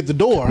really just get the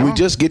door. We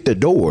just get the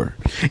door.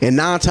 And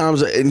 9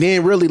 times, and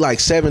then really like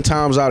 7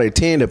 times out of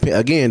 10,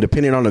 again,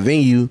 depending on the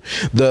venue,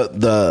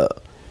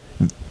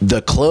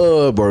 the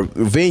club or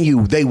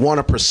venue, they want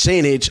a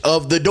percentage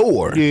of the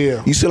door.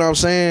 Yeah. You see what I'm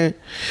saying?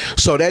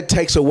 So that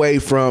takes away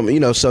from,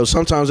 so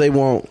sometimes they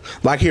won't,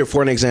 like here,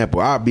 for an example,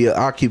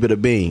 I'll keep it a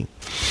bean.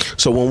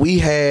 So when we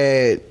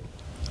had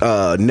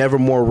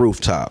Nevermore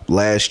Rooftop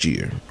last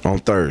year on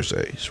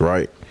Thursdays,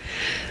 right?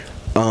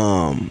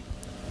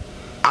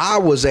 I I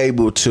was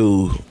able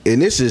to,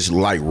 and this is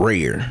like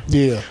rare.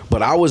 Yeah.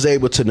 But I was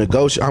able to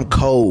negotiate. I'm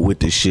cold with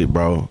this shit,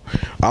 bro.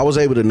 I was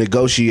able to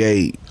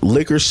negotiate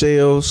liquor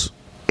sales,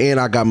 and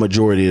I got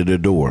majority of the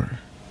door.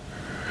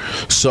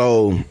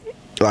 So,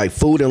 like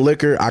food and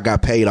liquor, I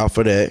got paid off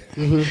for that,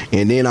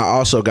 and then I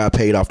also got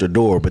paid off the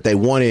door. But they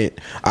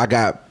wanted, I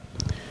got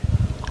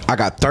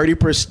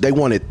 30%. They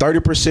wanted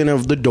 30%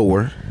 of the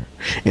door,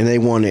 and they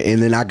wanted,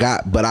 and then I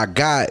got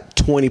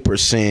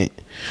 20%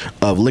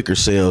 of liquor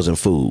sales and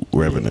food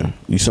revenue.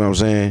 You see what I'm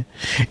saying?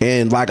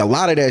 And like a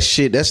lot of that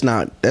shit, that's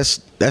not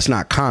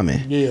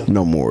common.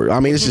 No more. I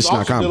mean, it's just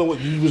not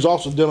common. You was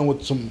also dealing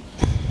with some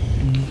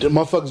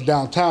motherfuckers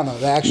downtown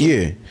that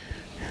actually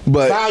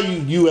but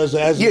value you as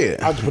an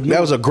entrepreneur.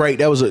 That was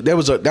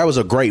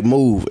a great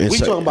move. We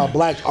talking about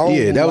blacks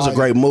only. Yeah, that was a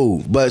great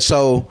move. But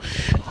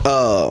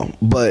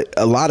but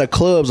a lot of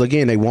clubs,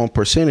 again, they want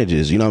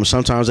percentages. You know,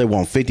 sometimes they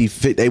want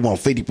 50%. They want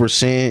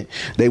 50%.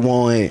 They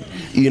want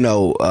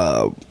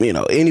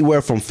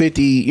anywhere from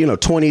 20 to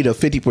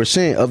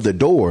 50% of the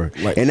door,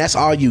 and that's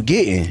all you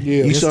getting.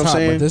 Yeah, you see what I'm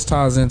saying? But this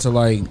ties into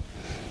like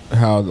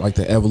how like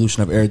the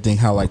evolution of everything,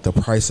 how like the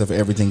price of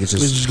everything is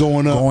just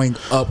going up. Like,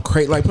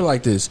 put it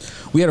like this: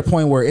 we had a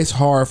point where it's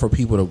hard for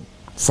people to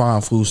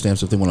find food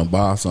stamps if they want to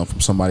buy something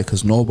from somebody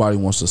because nobody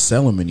wants to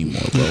sell them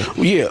anymore, bro.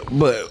 Yeah,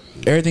 but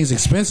everything's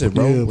expensive,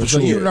 bro. Yeah, so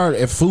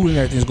if food and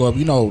everything's go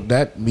up,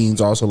 that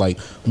means also like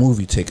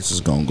movie tickets is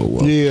gonna go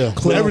up. Yeah,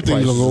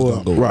 everything's gonna go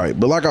up. Right,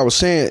 but like I was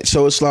saying,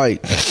 so it's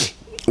like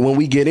when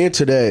we get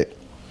into that,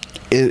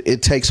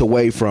 it takes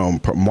away from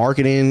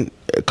marketing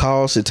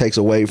costs. It takes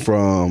away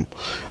from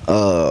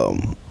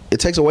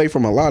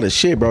a lot of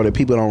shit, bro, that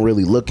people don't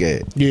really look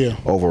at. Yeah.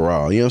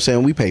 Overall, you know what I'm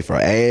saying? We pay for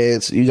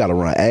ads. You got to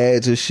run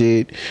ads and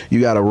shit.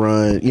 You got to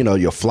run,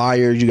 your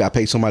flyers. You got to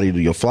pay somebody to do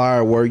your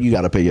flyer work. You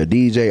got to pay your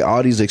DJ.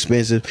 All these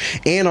expenses,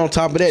 and on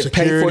top of that,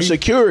 pay for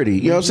security.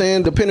 You know what I'm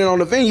saying? Depending on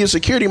the venue,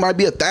 security might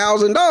be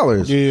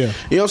 $1,000. Yeah. You know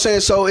what I'm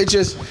saying? So it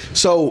just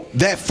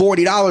that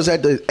 $40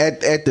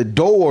 at the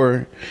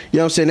door. You know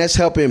what I'm saying? That's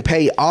helping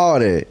pay all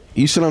that.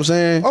 You see what I'm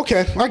saying?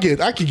 Okay, I get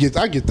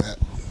that.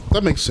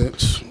 That makes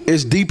sense.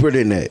 It's deeper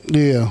than that.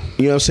 Yeah.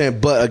 You know what I'm saying?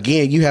 But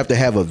again, you have to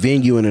have a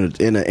venue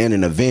and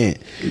an event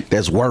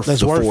that's worth the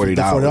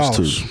 $40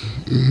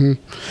 too.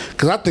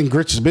 Because I think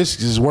Grits'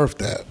 Biscuits is worth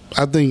that.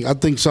 I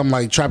think something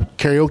like Trap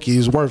Karaoke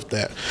is worth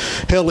that.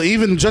 Hell,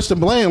 even Justin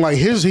Bland, like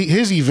his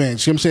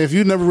events. You know what I'm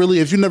saying?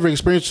 If you never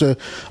experienced a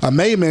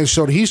Made Man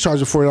show that he's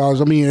charging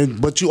 $40, I mean,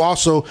 but you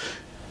also,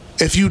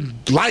 if you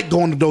like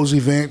going to those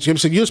events, you know what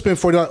I'm saying, you'll spend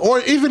 $40.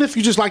 Or even if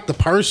you just like the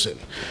person,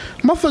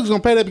 motherfuckers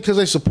gonna pay that because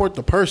they support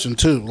the person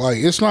too. Like,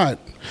 it's not.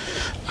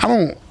 I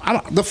don't.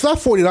 The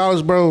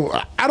 $40, bro.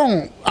 I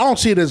don't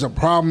see it as a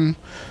problem.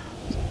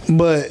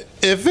 But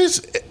if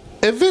it's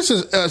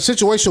a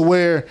situation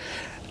where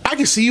I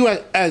can see you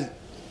at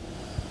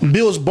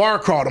Bill's Bar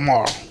Crawl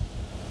tomorrow,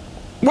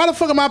 why the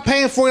fuck am I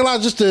paying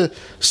 $40 just to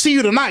see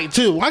you tonight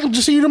too? I can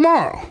just see you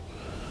tomorrow.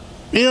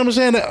 You know what I'm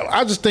saying?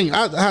 I just think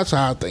that's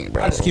how I think,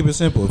 bro. I just keep it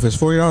simple. If it's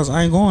 $40,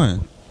 I ain't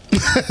going.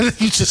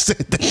 You just said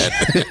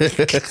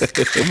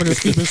that. I'm gonna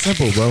just keep it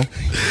simple, bro.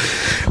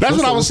 That's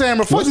what I was saying.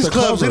 But fuck these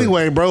clubs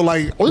anyway, bro.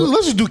 Like,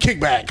 let's just do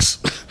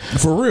kickbacks.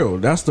 For real,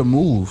 that's the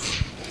move.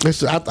 I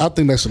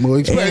think that's the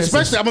move.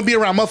 Especially, I'm gonna be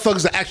around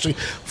motherfuckers that actually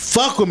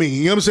fuck with me.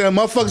 You know what I'm saying?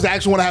 Motherfuckers that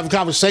actually want to have a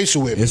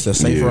conversation with me. It's a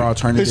safer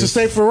alternative. It's a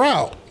safer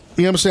route.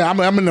 You know what I'm saying?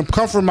 I'm in the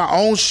comfort of my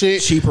own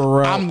shit. Cheaper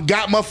route. I'm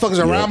got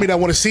motherfuckers around me that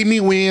want to see me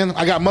win.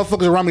 I got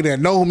motherfuckers around me that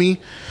know me. You know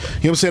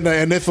what I'm saying?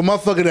 And if a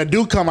motherfucker that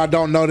do come I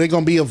don't know, they're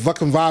going to be a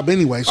fucking vibe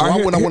anyway. So I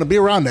want to be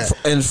around that.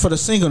 And for the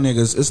single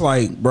niggas, it's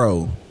like,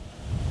 bro,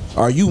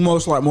 are you more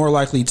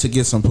likely to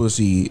get some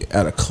pussy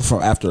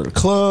from after the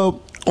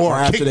club or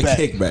after the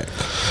kickback?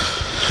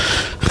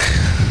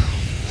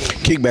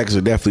 Kickbacks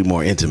are definitely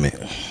more intimate.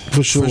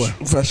 For sure.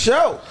 For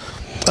sure.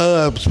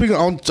 Speaking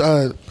on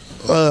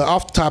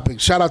off topic,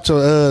 shout out to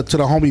the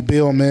homie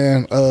Bill,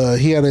 man.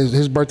 He had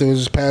his birthday was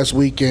this past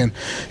week, and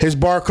his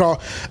bar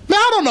crawl. Man,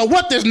 I don't know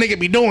what this nigga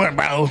be doing,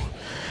 bro.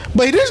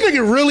 But this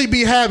nigga really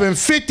be having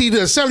 50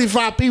 to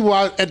 75 people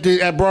out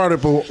at Broad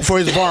for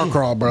his bar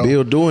crawl, bro.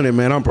 Bill doing it,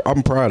 man.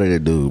 I'm proud of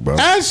that dude, bro.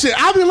 That shit,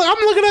 I'm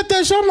looking at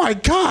that shit. I'm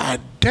like,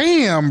 God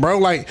damn, bro.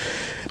 Like,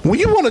 when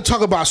you want to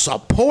talk about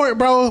support,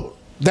 bro,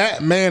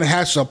 that man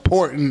has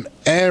support in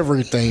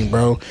everything,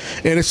 bro,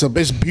 and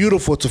it's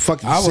beautiful to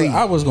fucking see.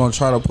 I was gonna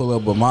try to pull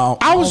up, but my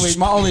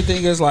only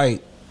thing is,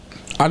 like,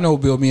 I know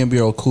me and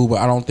Bill are cool, but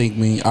I don't think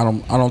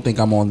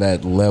I'm on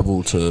that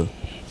level to.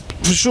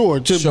 For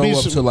sure, to show be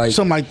up to like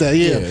something like that,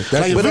 yeah.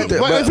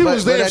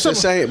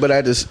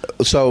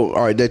 All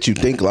right, that you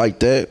think like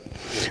that,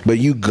 but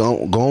you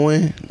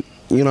going.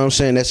 You know what I'm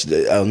saying? That's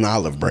an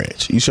olive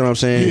branch. You see what I'm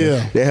saying?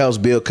 Yeah. That helps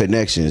build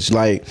connections.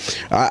 Like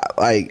I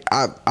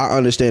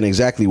understand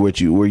exactly where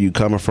you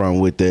coming from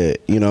with that.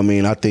 You know what I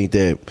mean? I think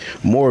that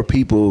more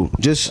people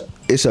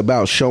it's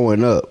about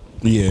showing up.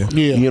 Yeah.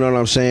 Yeah. You know what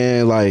I'm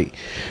saying? Like,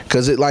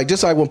 cause it like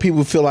just like when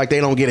people feel like they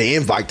don't get an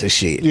invite to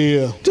shit.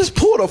 Yeah. Just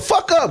pull the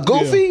fuck up,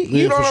 goofy. Yeah. Yeah,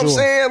 You know for what I'm sure.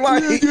 saying?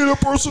 Like, Get a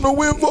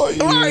personal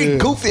invite. right, Yeah.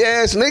 goofy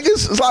ass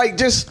niggas. It's like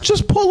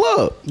just pull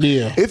up.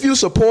 Yeah. If you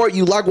support,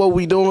 you like what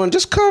we doing,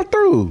 just come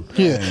through.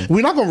 Yeah.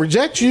 We're not gonna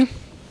reject you.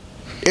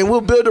 And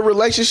we'll build a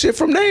relationship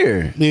from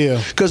there.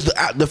 Yeah. Because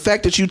the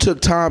fact that you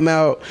took time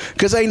out,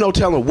 because ain't no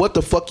telling what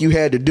the fuck you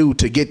had to do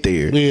to get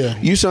there. Yeah.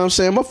 You see what I'm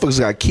saying? Motherfuckers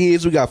got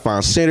kids. We got to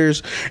find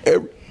centers.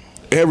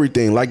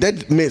 Everything. Like,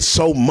 that meant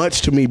so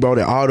much to me, bro,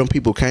 that all them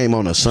people came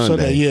on a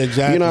Sunday. Yeah,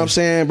 exactly. You know what I'm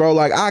saying, bro?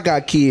 Like, I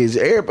got kids.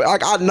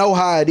 Like, I know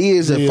how it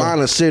is to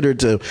find a sitter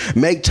to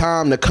make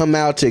time to come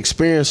out to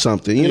experience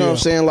something. You know what I'm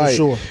saying? Like,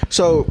 sure.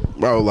 So,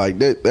 bro, like,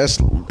 that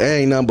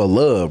ain't nothing but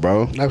love,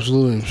 bro.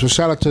 Absolutely. So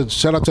shout out to the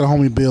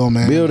homie Bill,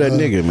 man. Bill that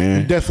nigga,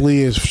 man. He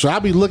definitely is. So I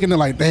be looking at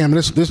like, damn,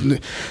 the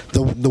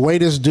way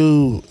this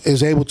dude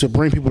is able to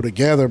bring people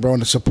together, bro,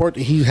 and the support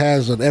that he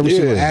has on every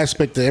single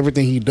aspect of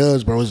everything he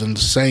does, bro, is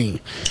insane.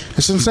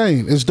 It's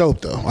insane. It's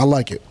dope though. I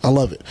like it. I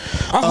love it.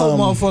 I hope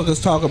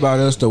motherfuckers talk about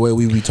us the way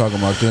we be talking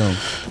about them.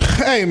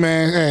 Hey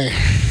man, hey.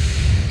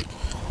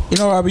 You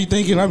know what I be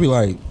thinking? I be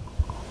like,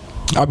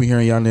 I be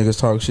hearing y'all niggas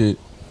talk shit.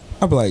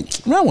 I be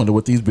like, man, I wonder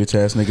what these bitch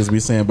ass niggas be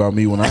saying about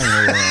me when I ain't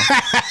around.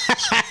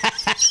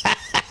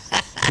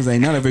 Cause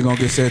ain't none of it gonna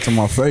get said to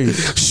my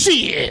face.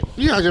 Shit.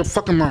 You out here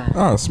fucking mom.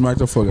 I'll smack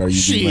the fuck out of you.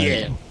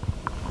 Shit.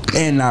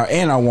 And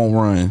I won't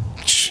run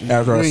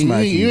after I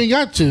smack You you. ain't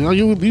got to.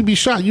 You be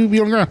shot. You be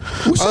on the ground.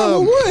 What's up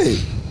with what?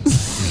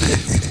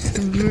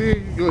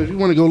 You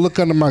want to go look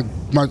under my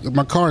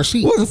car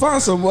seat? What, to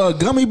find some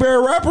gummy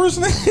bear rappers,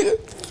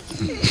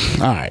 nigga?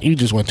 All right, you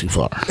just went too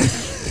far.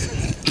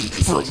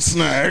 Fruit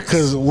snacks.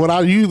 Because what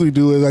I usually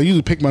do is I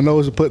usually pick my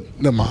nose and put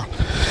them on.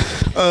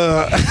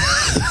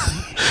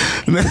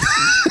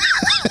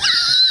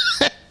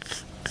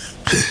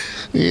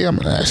 Yeah, I'm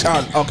an nasty.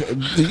 Okay.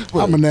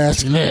 I'm a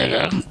nasty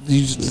nigga.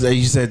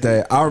 You said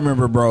that. I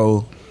remember,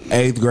 bro,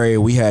 8th grade,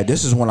 we had,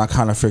 this is when I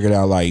kind of figured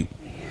out, like,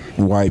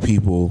 white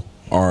people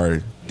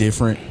are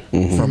different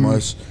from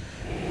us.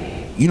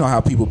 You know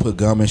how people put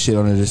gum and shit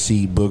under the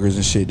seat, boogers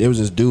and shit. There was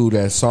this dude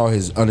that saw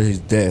his under his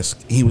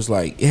desk. He was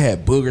like, it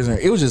had boogers in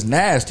it. It was just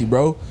nasty,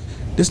 bro.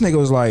 This nigga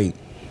was like,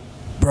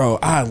 bro,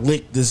 I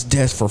licked this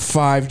desk for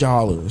 $5.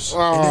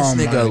 And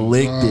this nigga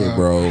licked it,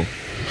 bro.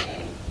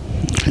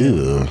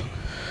 Yeah.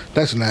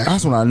 That's nasty.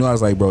 That's when I knew. I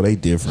was like, bro, they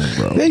different,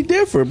 bro. They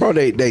different, bro.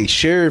 They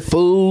share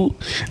food.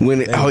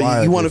 When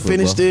you want to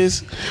finish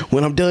this?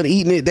 When I'm done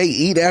eating it, they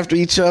eat after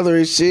each other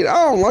and shit.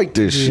 I don't like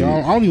this shit. I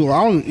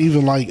don't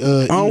even like.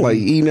 I don't like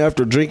eating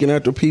after, drinking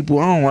after people.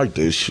 I don't like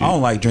this shit. I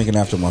don't like drinking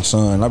after my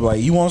son. I'd be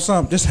like, you want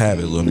something? Just have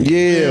it, little nigga.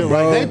 Yeah,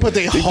 bro. They put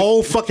their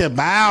whole fucking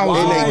mouth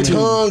and they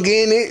tongue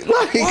in it.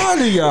 Like, Why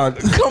do y'all?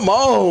 come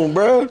on,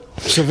 bro.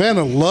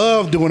 Savannah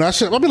love doing that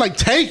shit. I'll be like,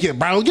 take it,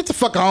 bro. Get the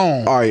fuck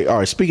on. All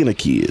right. Speaking of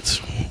kids,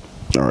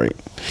 all right.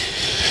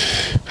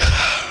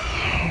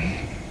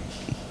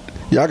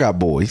 Y'all got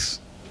boys.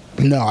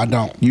 No, I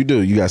don't. You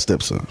do. You got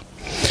stepson.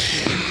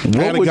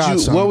 got a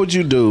godson. What would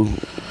you do?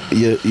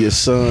 Your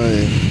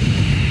son,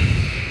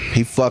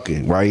 he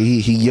fucking, right?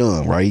 He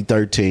young, right? He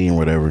 13 or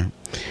whatever.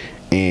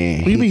 And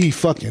What do you mean he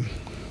fucking?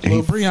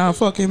 Well, Breon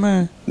fucking,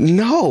 man.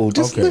 No,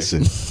 just Okay.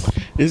 listen.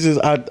 It's just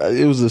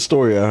it was a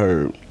story I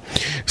heard.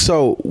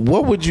 So,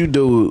 what would you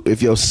do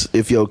if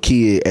your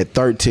kid at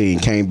 13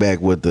 came back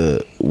with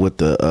the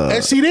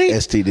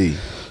STD?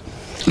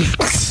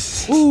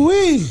 Ooh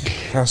wee.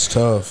 That's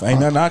tough. Ain't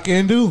nothing I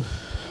can do.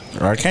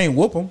 Or I can't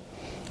whoop him.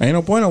 Ain't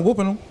no point in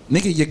whooping him,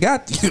 nigga. You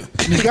got You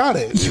got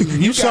it.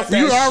 You got that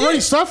You're already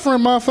shit. suffering,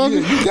 motherfucker.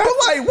 You got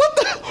But like, what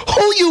the?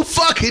 Who you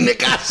fucking that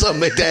got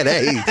something at that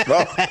age,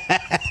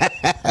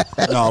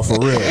 bro? no for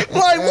real.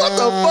 Like, what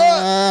the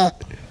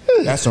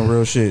fuck? That's some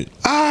real shit.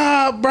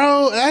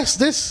 Bro, that's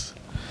this.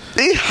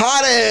 These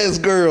hot ass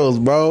girls,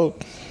 bro.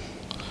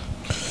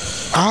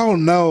 I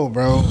don't know,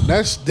 bro.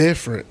 That's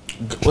different.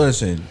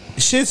 Listen,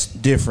 shit's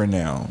different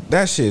now.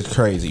 That shit's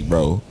crazy,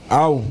 bro.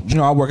 I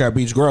work at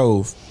Beach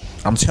Grove.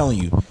 I'm telling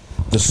you,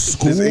 the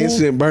school. This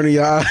incident burning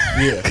your eye.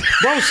 Yeah.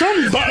 Bro,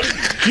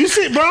 you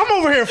see, bro, I'm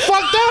over here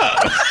fucked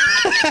up.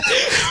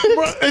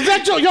 Bro, is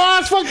that your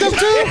eyes fucked up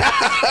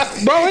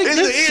too? Bro, It's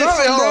an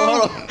something, incident.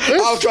 Hold on.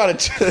 I was trying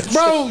to.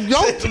 Bro,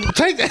 yo,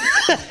 take that.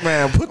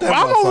 Man, put that.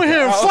 I'm over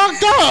here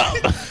fucked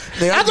up.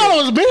 I thought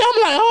it was me. I'm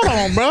like, hold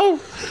on, bro.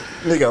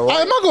 Nigga,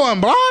 Am I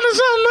going blind or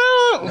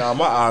something, man? nah,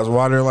 my eyes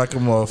watering like a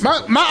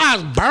motherfucker. My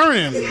eyes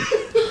burning.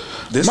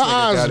 This My nigga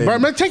got eyes it.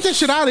 burning. Man, take that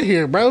shit out of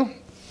here, bro.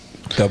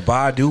 The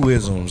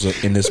Badu-isms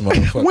in this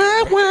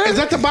motherfucker. Is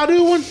that the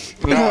Badu one?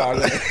 Nah,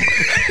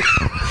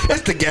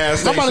 that's the gas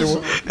station.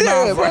 one.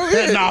 Yeah, bro.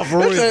 Yeah. Nah, for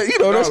real. That's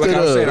that's like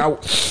I said,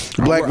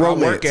 the Black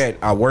romance.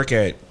 I work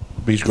at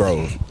Beach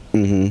Grove,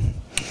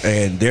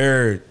 and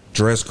their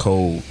dress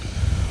code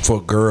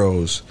for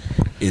girls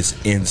is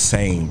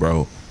insane,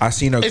 bro. I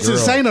seen a It's girl.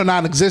 insane or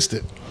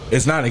non-existent.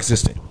 It's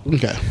non-existent.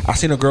 Okay. I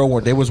seen a girl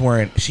where they was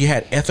wearing. She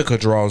had Ethica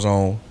draws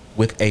on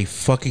with a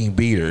fucking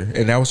beater,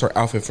 and that was her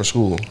outfit for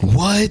school.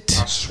 What?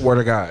 I swear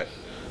to God.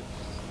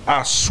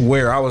 I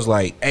swear, I was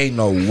like, ain't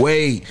no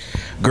way.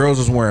 Girls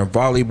was wearing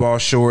volleyball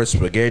shorts,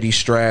 spaghetti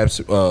straps,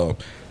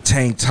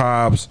 tank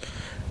tops,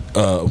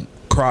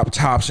 crop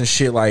tops and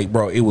shit. Like,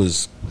 bro, it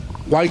was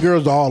White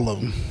girls, all of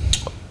them.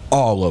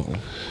 all of them.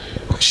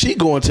 She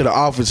going to the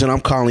office and I'm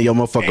calling your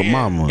motherfucking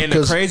mama. And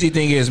the crazy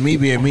thing is, me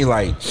being me,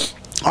 like,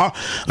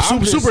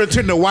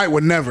 Superintendent White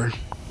would never.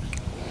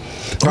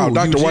 Oh,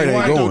 Dr. Eugene White ain't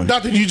White? going.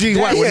 Dr. Eugene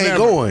White He would ain't never.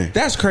 going.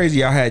 that's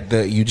crazy. I had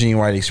the Eugene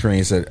White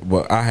experience.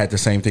 Well, I had the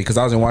same thing because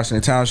I was in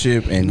Washington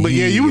Township, and But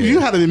you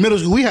had him in middle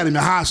school. We had him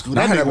in high school.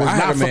 I That had, nigga him, was I, had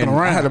not him fucking in,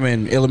 around. I had him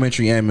in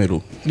elementary and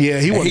middle. Yeah,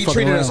 he And wasn't he fucking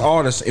treated around. us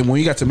all this. And when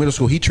we got to middle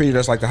school, he treated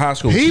us like the high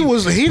school. He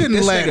didn't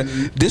this let-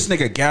 this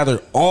nigga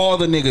gathered all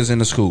the niggas in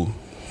the school,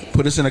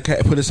 put us in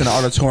the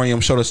auditorium,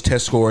 showed us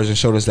test scores, and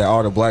showed us that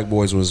all the black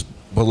boys was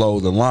below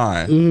the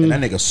line. And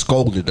that nigga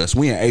scolded us.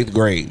 We in 8th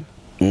grade.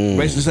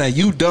 Basically saying,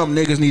 you dumb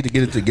niggas need to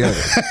get it together.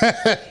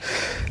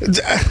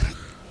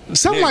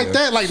 Something like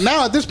that. Like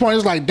now at this point,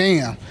 it's like,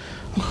 damn.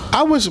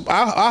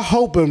 I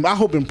hope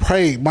and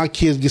pray my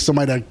kids get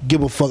somebody that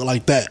give a fuck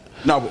like that.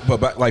 No,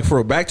 but like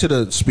back to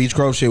the speech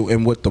growth shit,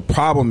 and what the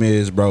problem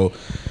is, bro.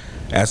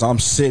 As I'm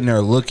sitting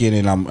there looking,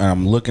 and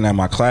I'm looking at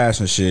my class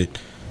and shit,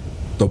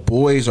 the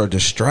boys are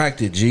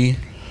distracted. G,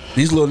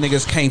 these little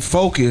niggas can't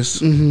focus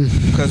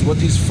because what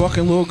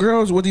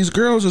these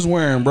girls is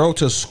wearing, bro,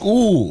 to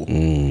school.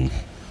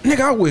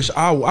 Nigga, I wish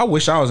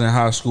I was in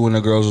high school and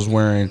the girls was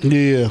wearing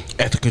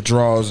Ethica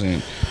draws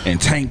and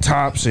tank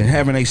tops and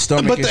having a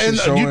stomach and shit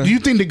showing. Do you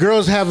think the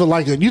girls have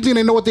you think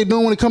they know what they're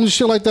doing when it comes to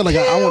shit like that? Like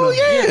I want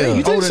to. yeah.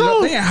 You think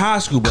so? They in high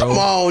school, bro. Come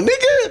on,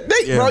 nigga.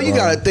 Bro, you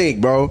gotta think,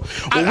 bro.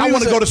 I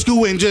want to go to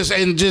school and just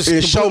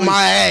show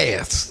my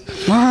ass.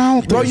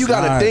 Bro, Bro, you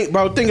gotta think,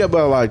 bro. Think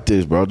about it like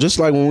this, bro. Just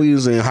like when we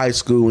was in high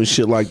school and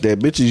shit like that,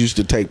 bitches used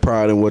to take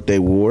pride in what they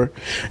wore.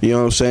 You know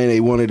what I'm saying? They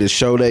wanted to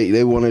show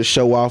they wanted to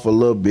show off a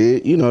little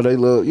bit. You know, the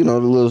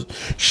little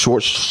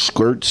short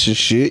skirts and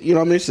shit. You know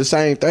what I mean? It's the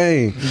same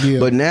thing. Yeah.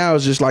 But now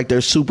it's just like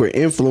they're super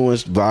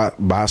influenced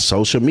by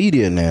social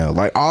media now.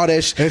 Like all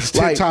that shit. It's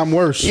 10 times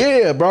worse.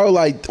 Yeah, bro.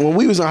 Like when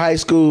we was in high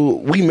school,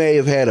 we may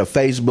have had a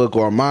Facebook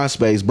or a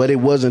MySpace, but it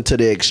wasn't to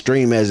the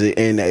extreme as it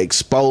and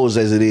exposed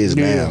as it is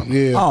now.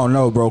 Yeah. I don't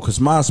know, bro, because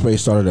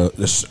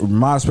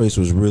MySpace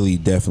was really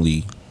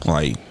definitely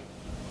like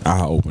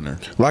eye opener.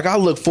 Like I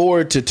look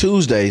forward to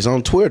Tuesdays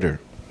on Twitter.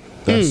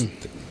 That's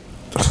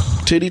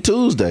Titty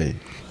Tuesday.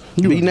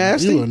 Be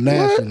nasty. You a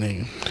nasty What?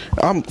 nigga.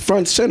 I'm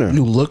front center.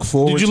 You look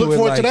forward. Did you look to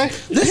forward it to like,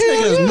 that? This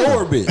nigga is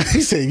Norbit.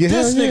 He said, yeah,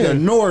 This yeah. nigga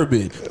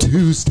Norbit.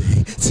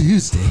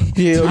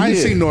 Tuesday. Yeah, I ain't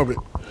seen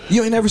Norbit.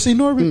 You ain't never seen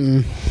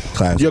Norbit?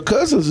 Classic. Your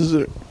cousins is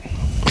it?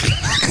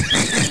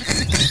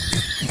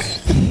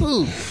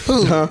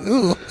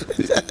 Huh?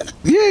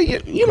 Yeah,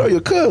 you know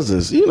your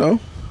cousins. You know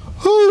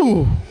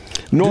who?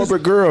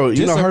 Norbert girl.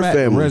 You know her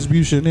family.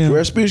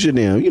 Respucia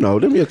them. You know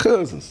them your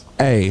cousins.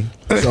 Hey,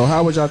 so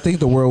how would y'all think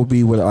the world would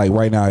be with like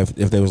right now if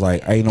they was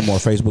like, ain't no more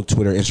Facebook,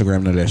 Twitter,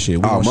 Instagram, none of that shit?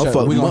 We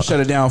gonna shut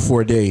it down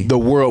for a day. The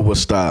world would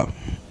stop.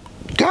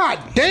 God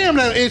damn,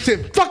 that it's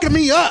fucking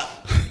me up.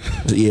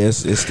 Yeah,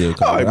 it's still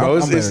All right, coming. bro.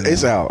 I'm better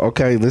It's now. out.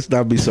 Okay, let's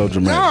not be so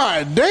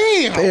dramatic. God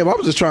damn. Damn, I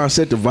was just trying to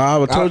set the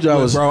vibe. I told you I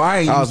was. Bro,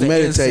 I was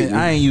meditating.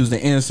 I ain't used the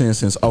incense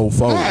since 04.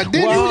 God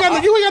damn,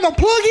 you ain't got no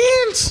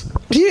plug-ins?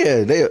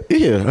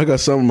 Yeah, I got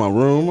some in my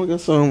room. I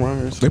got some right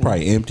here. They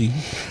probably empty.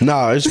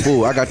 Nah, it's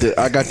full. I got the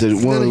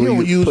one. You where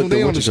don't use put them.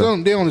 They what you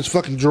call- they on his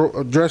fucking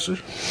dresser.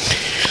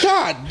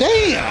 God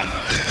damn.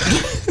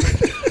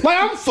 Like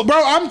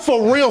I'm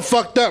for real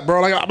fucked up,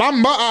 bro. Like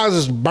my eyes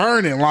is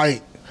burning.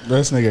 Like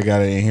This nigga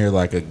got it in here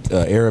like a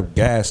Arab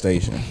gas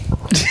station.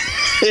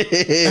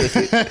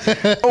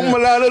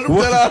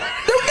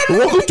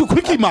 welcome to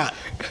Quickie Mart.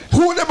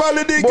 Who the ball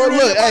nigga? Boy,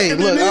 look, hey,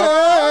 look.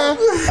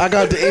 I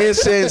got the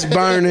incense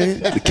burning,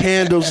 the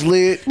candles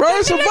lit. Bro,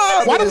 it's a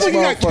vibe. Why in the this fuck you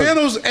got motherfucker.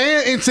 candles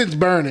and incense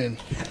burning?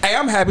 Hey,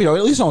 I'm happy though.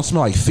 At least I don't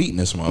smell like feet in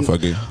this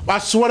motherfucker. I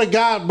swear to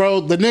God,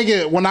 bro, the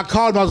nigga, when I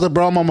called him, I was like,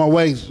 bro, I'm on my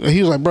way.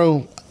 He was like,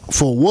 bro,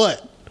 for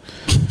what?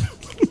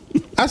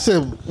 I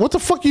said, what the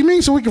fuck you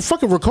mean so we can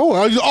fucking record?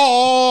 I was like,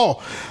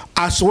 oh,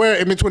 I swear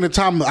in between the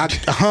time I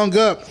hung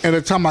up and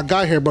the time I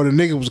got here, bro, the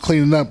nigga was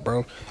cleaning up,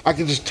 bro. I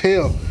could just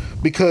tell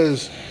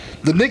because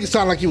the nigga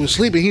sounded like he was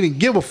sleeping. He didn't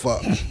give a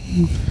fuck.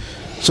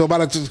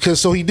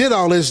 So he did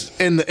all this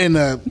in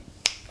the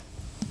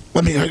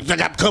I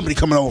got company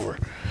coming over.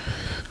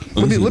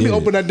 Let me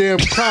open that damn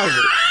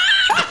closet.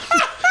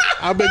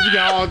 I bet you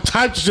got all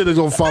types of shit that's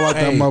gonna fall out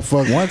that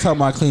motherfucker. One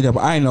time I cleaned up,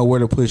 I didn't know where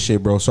to put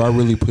shit, bro. So I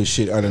really put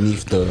shit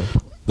underneath the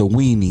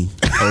weenie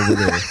over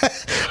there.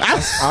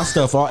 I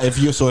stuff all. If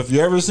you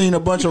ever seen a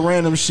bunch of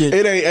random shit,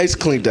 It's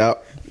cleaned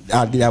out.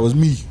 that was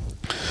me.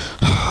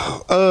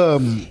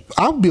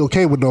 I'll be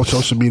okay with no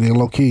social media,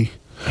 low key.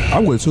 I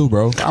would too,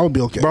 bro. I would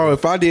be okay, Bro,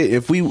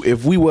 if we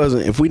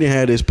didn't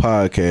have this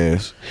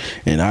podcast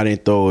and I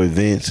didn't throw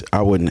events,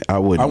 I wouldn't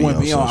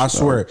be on. I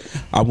swear,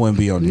 I wouldn't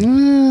be on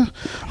it.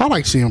 I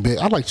like seeing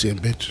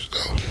bitches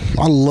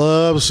though. I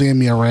love seeing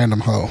me a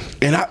random hoe.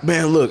 And I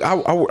really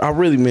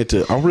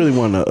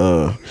want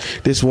to.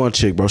 This one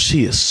chick, bro,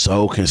 she is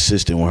so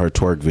consistent with her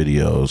twerk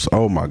videos.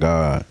 Oh my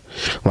god!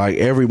 Like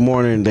every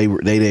morning they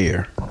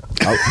there.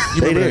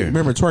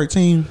 Remember Twerk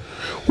Team?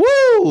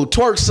 Woo!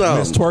 Twerk some.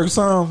 Let's twerk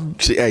some.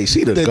 She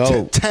the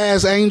GOAT.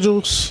 Taz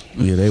Angels.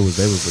 Yeah, they was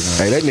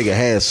the Hey, that nigga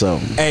had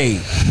something.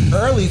 Hey,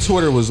 early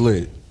Twitter was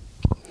lit.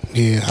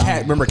 Yeah.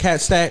 Remember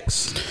Cat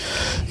Stacks?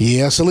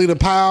 Yeah, Selena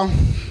Powell.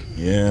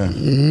 Yeah.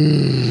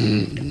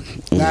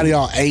 Now they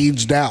all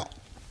aged out.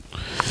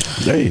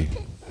 Hey,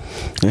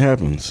 it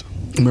happens.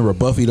 Remember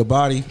Buffy the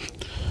Body?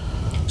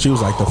 She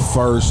was like the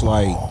first,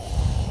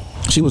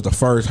 she was the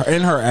first,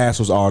 and her ass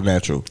was all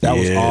natural. That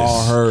was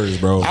all hers,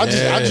 bro. I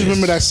just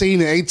remember that scene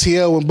in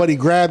ATL when Buddy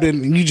grabbed it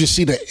and you just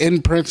see the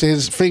imprints of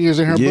his fingers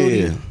in her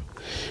booty.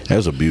 That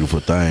was a beautiful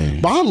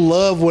thing. But I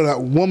love when a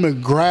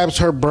woman grabs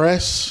her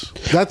breasts.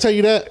 Did I tell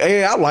you that?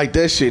 Hey, I like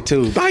that shit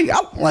too. Like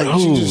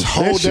she just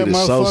hold that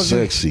is so motherfucker.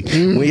 sexy.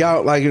 When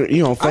y'all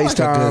on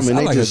FaceTime and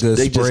they just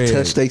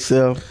touch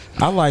themselves.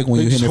 I like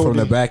when you hit it from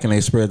the back and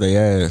they spread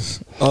their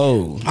ass.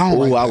 Oh, I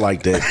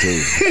like that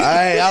too.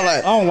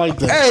 I don't like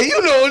that. Hey,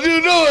 you know what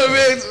you doing,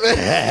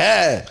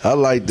 man? I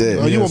like that.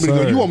 Oh, you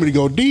want me to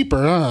go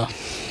deeper, huh?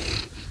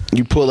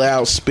 You pull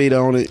out, spit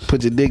on it,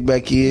 put your dick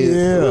back in.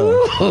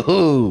 Yeah.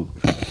 Ooh.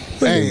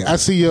 Hey, I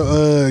see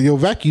your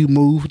vacuum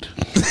moved.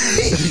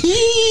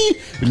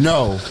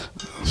 No.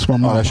 It's my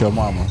mama. Oh, that's your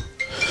mama.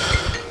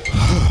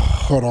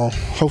 Hold on.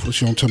 Hopefully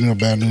she don't tell me no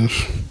bad news.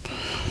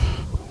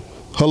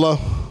 Hello?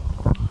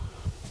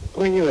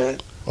 Where you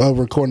at?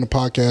 Recording the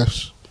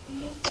podcast.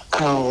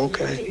 Oh,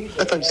 okay.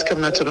 I thought you was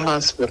coming out to the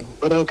hospital,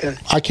 but okay.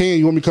 I can.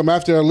 You want me to come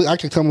after? I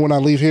can come when I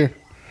leave here.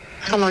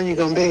 How long you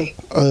gonna be?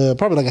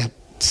 Probably like a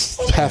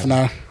half an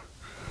hour.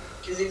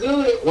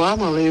 Well, I'm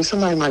gonna leave.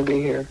 Somebody might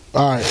be here.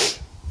 All right.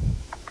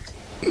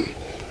 You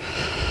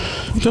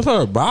just told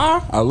her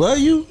bye. I love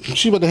you.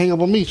 She about to hang up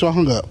on me, so I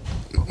hung up.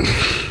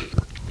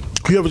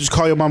 You ever just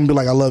call your mom and be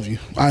like, "I love you"?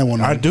 I ain't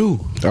want to. I do.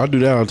 I do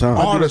that all the time.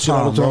 All the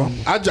time, bro.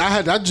 I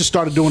just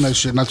started doing that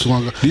shit not too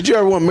long ago. Did you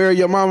ever want to marry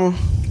your mama?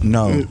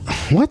 No.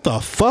 What the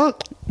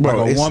fuck,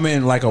 Bro,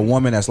 like a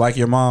woman that's like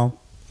your mom.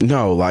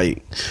 No,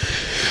 like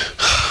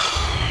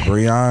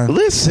Breon.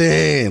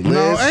 Listen.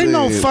 No, ain't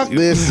no fuck.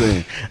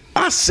 Listen,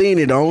 I seen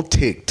it on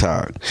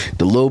TikTok.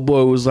 The little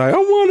boy was like, "I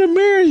want to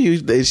marry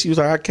you." She was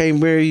like, "I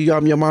can't marry you.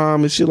 I'm your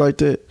mom," and shit like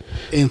that.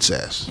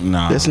 Incest.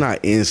 Nah, that's not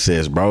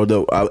incest,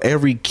 bro.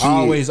 Every kid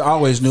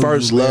always knew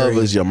first love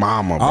is your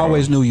mama. Bro. I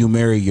always knew you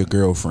married your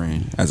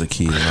girlfriend as a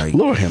kid. Like,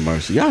 Lord have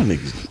mercy, y'all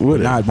niggas.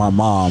 Not my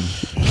mom.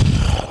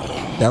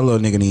 That little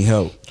nigga need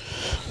help.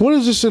 What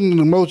is this in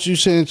the most? You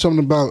saying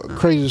something about a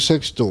crazy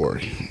sex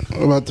story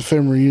about the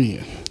family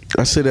reunion?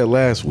 I said that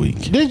last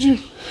week. Did you?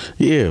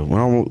 Yeah, when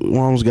I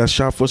almost got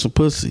shot for some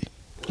pussy.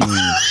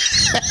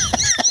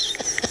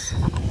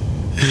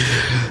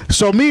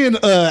 So me and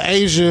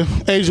Asia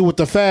with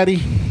the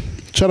fatty.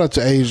 Shout out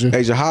to Asia.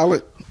 Asia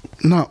Holland?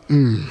 No,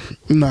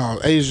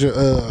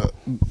 Asia.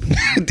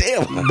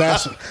 Damn,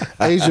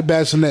 Asia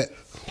Bassinet.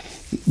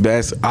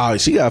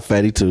 She got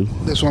fatty too.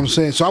 That's what I'm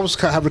saying. So I was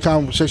having a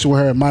conversation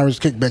with her at Myra's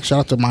Kickback. Shout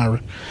out to Myra.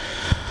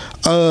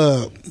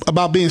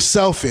 About being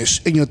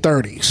selfish in your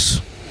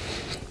 30s.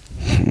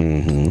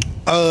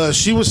 Mm-hmm.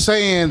 She was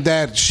saying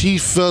that she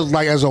feels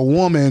like as a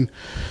woman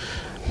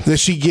that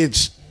she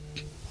gets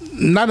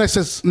not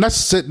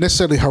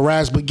necessarily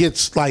harassed, but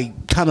gets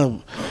like kind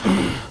of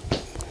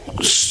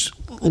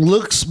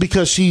looks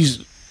because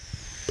she's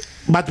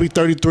about to be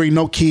 33,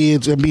 no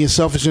kids, and being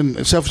selfish in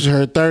her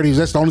 30s.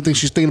 That's the only thing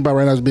she's thinking about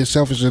right now is being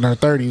selfish in her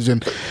 30s,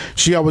 and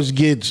she always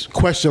gets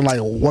questioned like,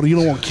 "What, you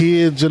don't want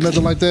kids or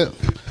nothing like that?"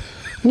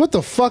 What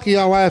the fuck are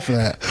y'all laughing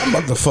at? I'm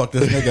about to fuck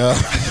this nigga up.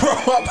 Bro,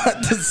 I'm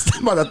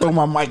about to throw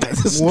my mic at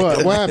this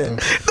nigga. What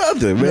happened?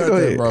 Nothing, man. Go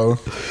ahead, bro.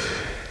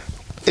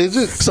 Is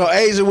it so?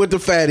 Asia with the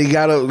fatty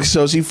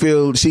so she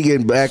feel she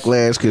getting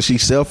backlash because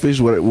she's selfish.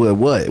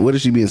 What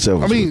is she being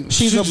selfish? I mean,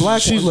 she's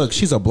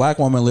a black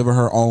woman living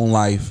her own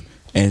life,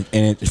 and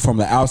from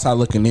the outside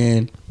looking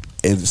in,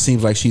 it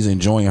seems like she's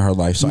enjoying her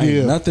life. So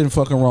ain't nothing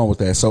fucking wrong with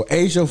that. So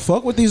Asia,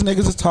 fuck what these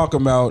niggas is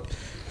talking about.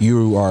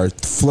 You are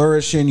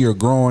flourishing, you're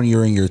growing,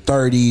 you're in your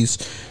 30s,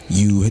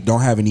 you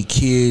don't have any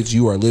kids,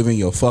 you are living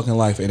your fucking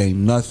life, and ain't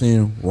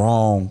nothing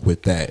wrong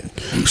with that.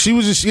 She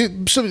was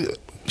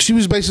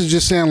basically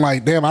just saying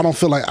like, damn, I don't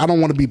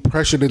want to be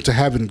pressured into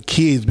having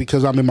kids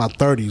because I'm in my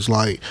 30s.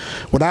 Like,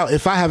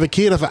 if I have a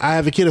kid, if I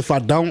have a kid, if I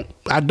don't,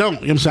 I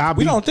don't. You know what I'm saying? I'll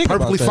be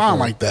perfectly fine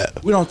like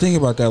that. We don't think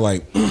about that.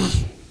 Like,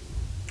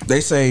 they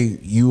say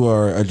you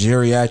are a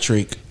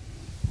geriatric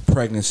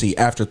pregnancy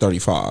after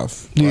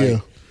 35. Right? Yeah.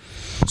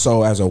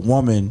 So as a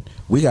woman,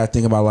 we got to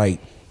think about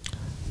like,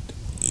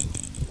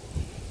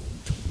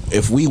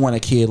 if we want a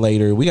kid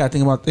later, we got to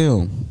think about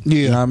them. Yeah.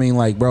 You know what I mean?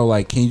 Like, bro,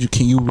 like, can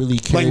you really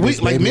carry Like we,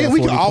 this like baby man, at we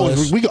can 40 always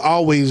plus? we can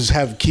always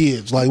have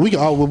kids. Like we can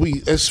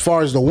always as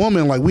far as the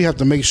woman, like we have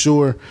to make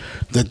sure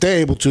that they're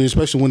able to,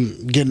 especially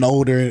when getting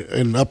older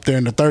and up there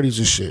in the 30s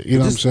and shit. You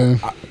know what I'm saying?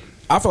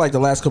 I feel like the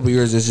last couple of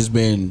years it's just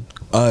been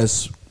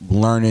us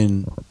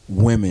learning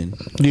women,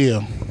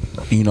 Yeah.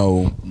 you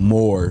know,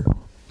 more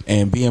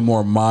and being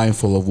more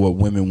mindful of what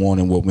women want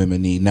and what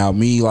women need. Now,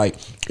 me, like,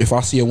 if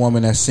I see a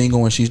woman that's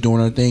single and she's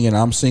doing her thing, and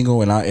I'm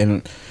single, and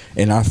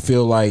I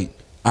feel like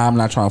I'm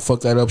not trying to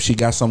fuck that up, she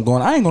got something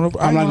going, I'm not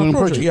gonna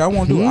approach her. Yeah, I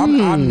won't do it.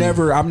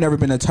 I've never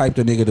been the type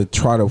of nigga to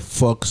try to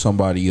fuck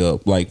somebody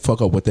up, like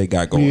fuck up what they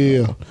got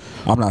going on.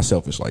 I'm not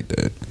selfish like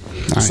that.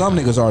 Some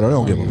niggas are. They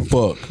don't give a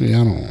fuck.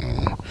 Yeah, I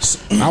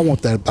don't. I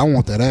want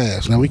that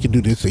ass. Now we can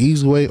do this the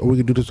easy way, or we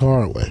can do this the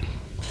hard way.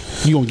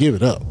 You gonna give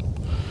it up?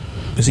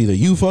 It's either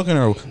you fucking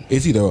or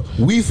it's either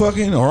we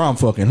fucking or I'm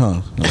fucking,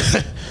 huh?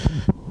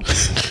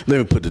 Let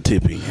me put the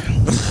tip in.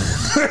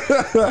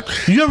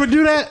 You ever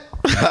do that?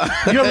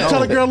 You ever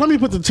tell a girl, let me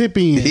put the tip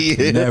in?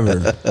 Yeah.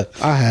 Never.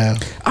 I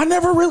have. I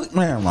never really.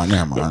 Never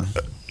mind.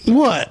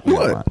 What?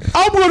 What?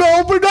 I'm gonna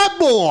open that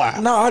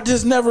boy. No, I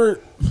just never.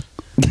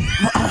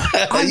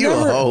 You a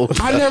hoe.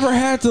 I never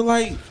had to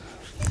like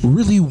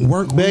really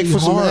work Beg really for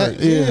some hard. ass?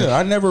 Yeah.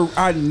 I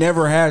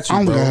never had to.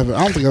 I don't think bro. I have.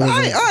 I don't think I've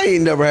ever. I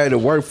ain't never had to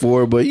work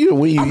for it, but you know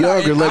when you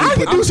younger, let me I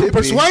put can do the some tip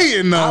in.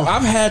 persuading though.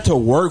 I've had to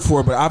work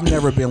for it, but I've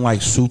never been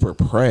like super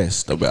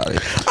pressed about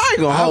it. I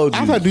ain't gonna hold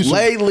you. I've had to do some,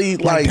 Lately,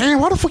 like damn,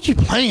 why the fuck you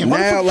playing? Why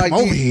the now, fuck like you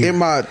over here? in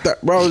my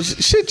bro,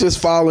 shit just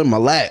fall in my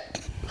lap.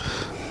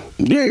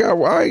 I ain't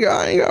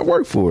got to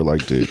work for it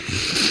like that.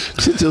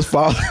 Shit just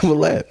fall in my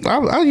lap.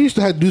 I used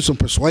to have to do some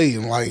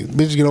persuading. Like,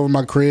 bitch get over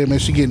my crib, man.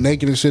 She get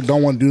naked and shit.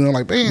 Don't want to do nothing.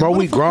 Like, man, Bro, why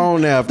we the fuck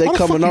grown now. If they why the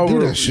fuck coming you do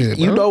over, that shit,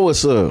 you bro? know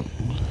what's up.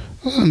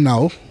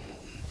 No.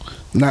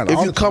 Not If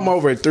all you the come time.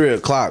 over at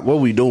 3:00, what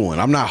we doing?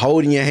 I'm not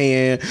holding your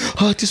hand.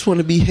 Oh, I just want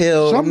to be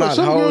held. I'm not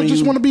some holding girls you.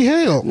 just want to be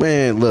held.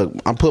 Man, look,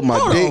 I'm putting my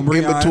Hold dick on,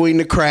 in Breon. between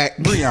the crack.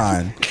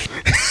 Breon,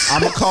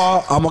 I'm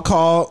gonna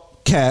call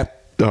Cap.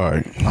 All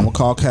right. I'm gonna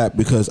call Cap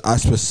because I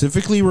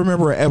specifically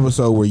remember an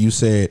episode where you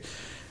said,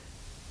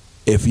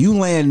 if you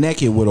land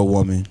naked with a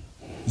woman,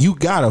 you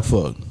gotta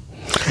fuck.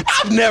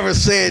 I've never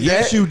said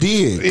Yes, that. you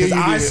did. 'Cause Yeah,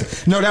 you I did.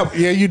 no, that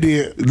Yeah, you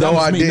did. that No,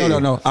 was I me.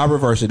 didn't. No. I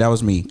reversed it. That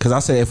was me. Because I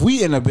said, if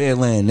we in the bed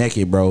laying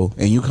naked, bro,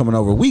 and you coming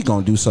over, we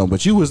gonna do something.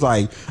 But you was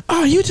like,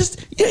 oh, you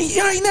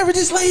ain't never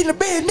just laid in the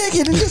bed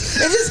naked and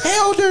just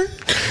held her.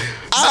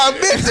 I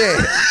admit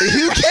that.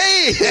 You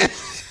can.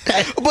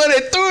 But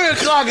at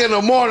 3:00 in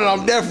the morning,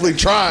 I'm definitely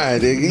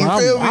trying. Nigga. You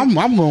feel me?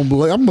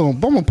 I'm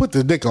gonna put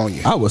the dick on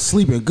you. I was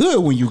sleeping good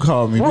when you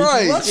called me. bitch. You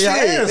Right, lucky shit. I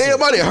answered.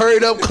 Everybody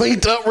hurried up,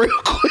 cleaned up real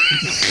quick.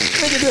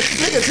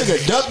 Nigga took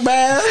a duck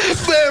bath.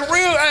 Man,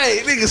 real,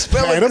 hey, nigga,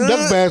 spell Hey, it them good.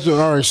 duck baths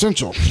are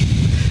essential.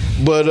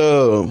 But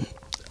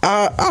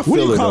I What feel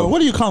do you it. call? though. What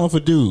do you call them for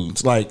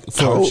dudes? Like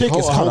for Whole- a chick,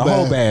 it's whole- called a whole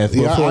whole bath. bath.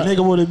 But Yeah, for a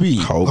nigga, what it be?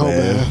 Whole Whole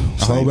bath.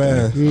 bath. Whole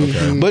bath.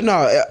 Okay. But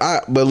no,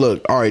 but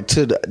look, all right,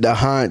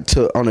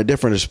 to on a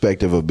different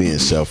perspective of being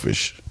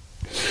selfish.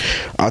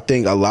 I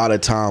think a lot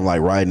of time,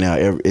 like right now,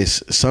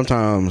 it's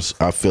sometimes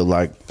I feel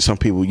like some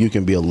people you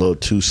can be a little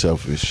too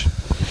selfish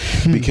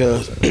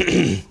because,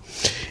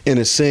 in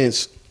a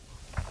sense,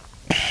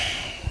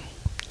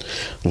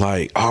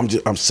 like I'm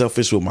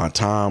selfish with my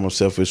time, I'm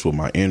selfish with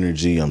my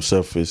energy, I'm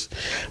selfish.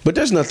 But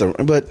there's nothing.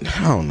 But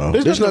I don't know.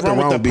 There's nothing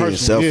wrong with being person.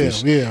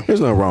 selfish. Yeah.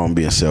 There's nothing wrong with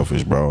being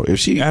selfish, bro. If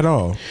she At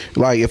all.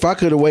 like, if I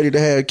could have waited to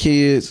have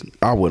kids,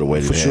 I would have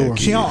waited For to sure. have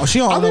kids. She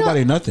don't I owe mean,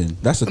 nobody nothing.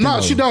 That's the thing. No,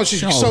 though. she don't. owe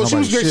She nobody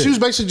was shit. she was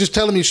basically just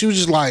telling me. She was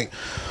just like,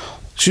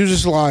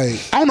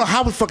 I don't know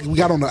how the fuck we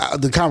got on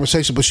the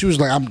conversation, but she was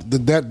like, the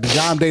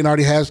guy I'm dating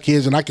already has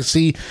kids, and I can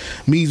see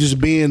me just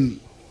being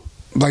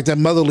like that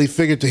motherly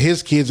figure to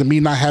his kids, and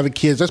me not having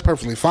kids. That's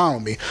perfectly fine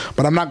with me.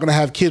 But I'm not gonna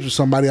have kids with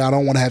somebody I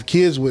don't want to have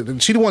kids with.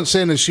 And she wasn't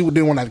saying that she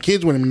didn't want to have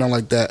kids with him, nothing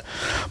like that.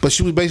 But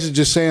she was basically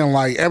just saying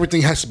like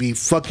everything has to be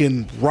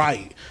fucking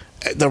right.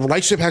 The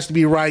relationship has to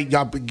be right.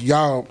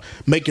 Y'all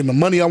making the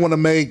money I want to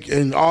make,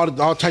 and all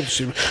types of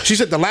shit. She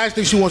said the last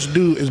thing she wants to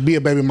do is be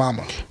a baby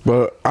mama.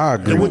 But I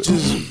agree, Which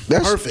is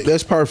that's perfect.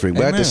 That's perfect.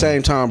 But at Amen. the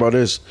same time, bro,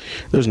 there's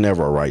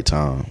never a right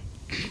time.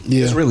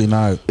 Yeah, It's really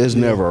not. There's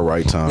never a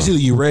right time. It's either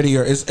you ready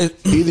or it's.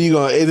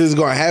 Either it is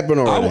gonna happen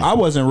or I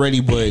wasn't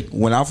ready, but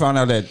when I found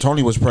out that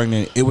Tony was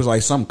pregnant, it was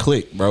like something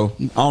clicked, bro.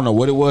 I don't know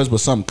what it was, but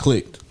something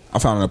clicked. I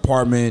found an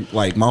apartment,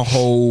 like my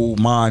whole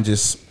mind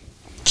just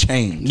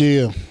changed.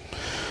 yeah.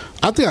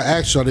 I think I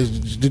asked y'all this.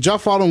 Did y'all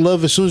fall in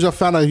love as soon as y'all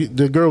found out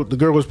the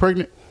girl was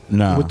pregnant?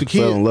 Nah. with the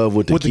kid. Fell in love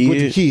with the With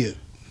the kid.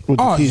 With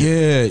the Oh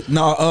kid. yeah,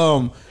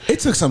 no. It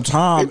took some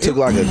time. It took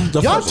like a- the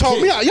Y'all first told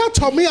kid- me. Y'all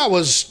told me I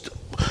was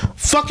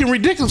fucking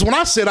ridiculous when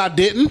I said I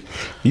didn't.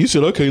 You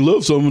said I can't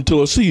love something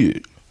until I see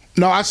it.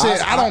 No, I said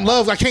I don't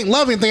love. I can't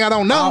love anything I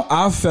don't know.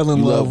 I fell in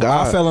You love love.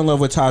 God. I fell in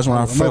love with Taj when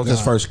I felt his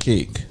God. first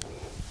kick.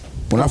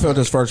 When I felt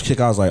his first kick,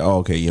 I was like, "Oh,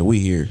 okay, yeah, we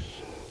here.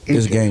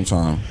 It's game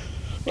time."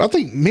 I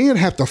think men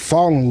have to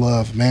fall in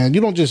love, man.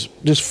 You don't just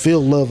feel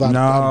love out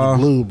of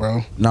the blue,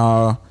 bro.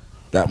 Nah,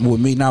 that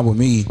with me, not with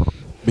me.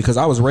 because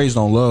I was raised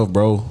on love,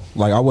 bro.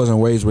 Like I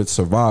wasn't raised with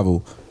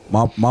survival.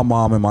 My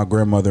mom and my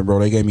grandmother, bro,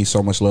 they gave me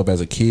so much love as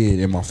a kid,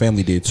 and my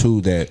family did too.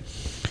 That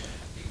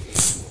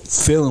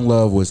feeling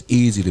love was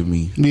easy to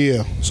me.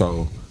 Yeah.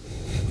 So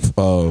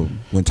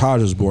when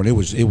Taj was born, it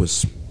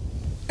was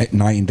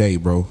night and day,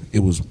 bro. It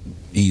was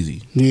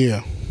easy.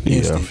 Yeah.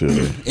 Yeah, I feel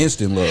that.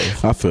 Instant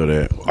love. I feel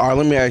that. All right,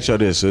 let me ask y'all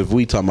this: if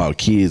we talking about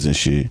kids and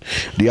shit,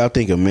 do y'all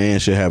think a man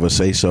should have a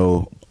say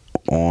so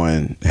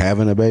on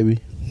having a baby?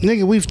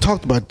 Nigga, we've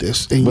talked about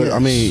this. And But yes. I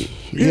mean,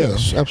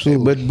 yes,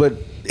 absolutely. But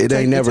it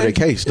ain't never the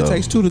case though. It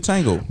takes two to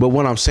tango. But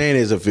what I'm saying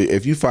is,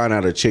 if you find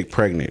out a chick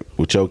pregnant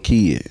with your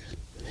kid,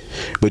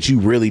 but you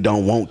really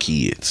don't want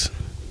kids,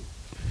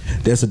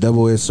 That's a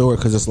double-edged sword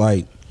because it's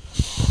like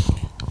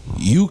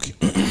you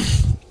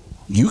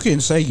can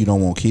say you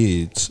don't want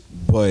kids,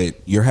 but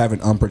you're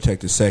having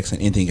unprotected sex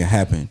and anything can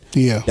happen.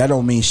 Yeah. That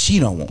don't mean she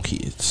don't want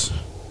kids.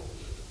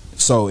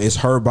 So it's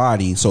her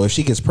body. So if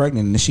she gets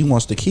pregnant and she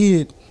wants the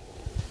kid,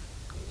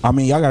 I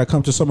mean, y'all gotta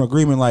come to some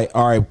agreement. Like,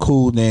 all right,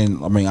 cool. Then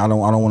I mean, I don't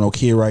want no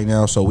kid right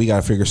now. So we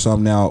gotta figure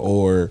something out,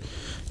 or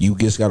you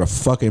just gotta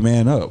fucking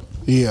man up.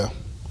 Yeah.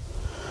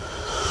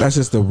 That's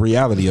just the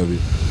reality of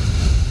it.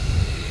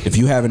 If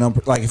you have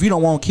if you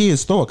don't want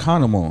kids, throw a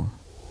condom on.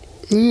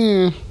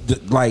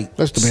 Like,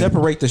 That's the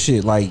separate the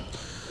shit. Like,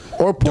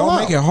 Or pull don't out.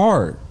 make it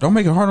hard. Don't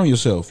make it hard on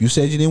yourself. You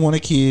said you didn't want a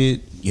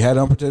kid. You had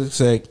unprotected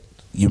sex.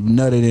 You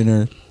nutted in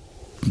her.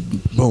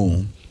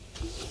 Boom.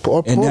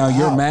 Or And pull now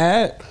you're out.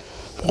 mad.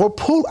 Or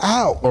pull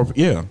out. Or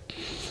yeah.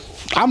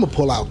 I'm a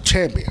pull out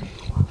champion.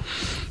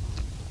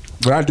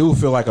 But I do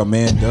feel like a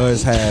man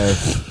does have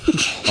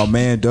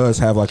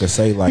like a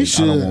say. Like, I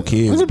don't want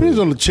kids. It depends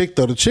but- on the chick,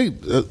 though. The chick,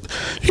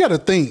 you got to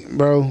think,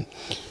 bro.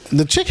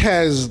 The chick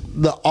has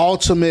the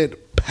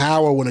ultimate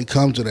power when it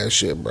comes to that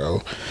shit,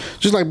 bro.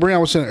 Just like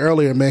Brian was saying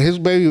earlier, man. His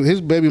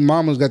baby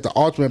mama's got the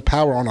ultimate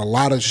power on a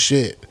lot of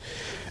shit.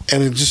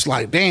 And it's just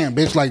like, damn,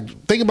 bitch. Like,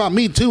 think about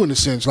me too, in a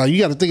sense. Like, you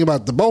got to think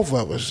about the both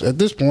of us at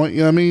this point. You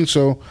know what I mean?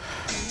 So,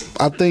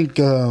 I think,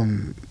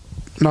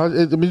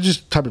 it's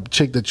just the type of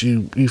chick that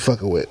you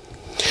fucking with.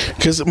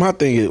 because my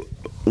thing is,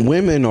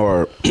 women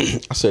are.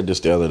 I said this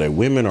the other day.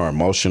 Women are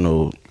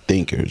emotional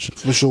thinkers.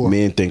 For sure.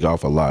 Men think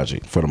off of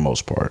logic for the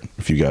most part.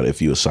 If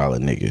you a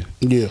solid nigga,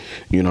 Yeah.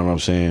 you know what I'm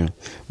saying?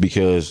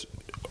 Because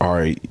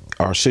our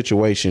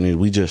situation is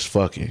we just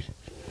fucking.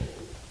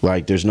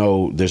 Like there's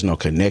no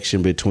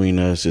connection between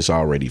us. It's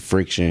already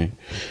friction.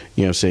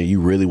 You know what I'm saying?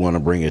 You really want to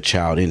bring a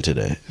child into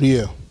that.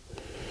 Yeah.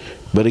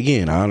 But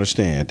again, I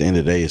understand at the end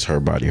of the day it's her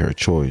body, her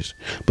choice.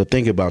 But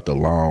think about the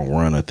long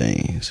run of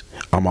things.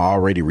 I'm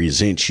already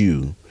resent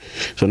you.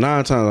 So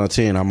 9 times out of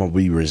 10 I'm gonna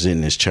be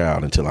resenting this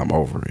child until I'm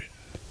over it.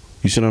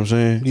 You see what I'm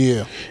saying?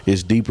 Yeah.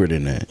 It's deeper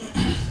than that.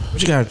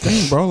 But you gotta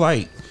think, bro.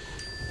 Like,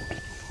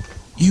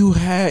 you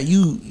had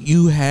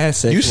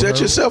sex. You with set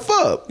her. yourself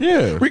up.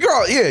 Yeah.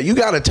 Regardless, yeah, you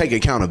got to take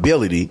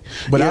accountability.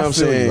 But you know I what I'm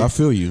feel you. saying? I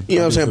feel you. You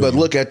know what I'm I do saying? feel But you.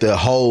 look at the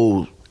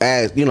whole,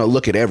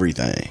 look at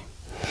everything.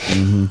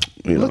 You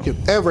know? Look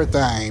at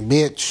everything,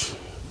 bitch.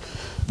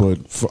 But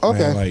Okay.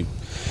 man, like,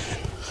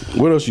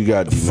 What else you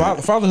got? D-Man?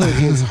 fatherhood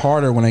gets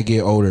harder when they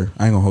get older.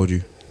 I ain't gonna hold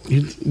you.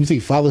 You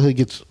think fatherhood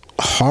gets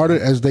harder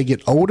as they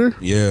get older?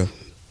 Yeah.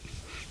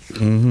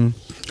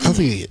 I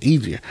think it get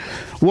easier.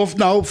 Well,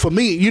 no, for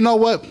me, you know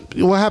what?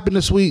 What happened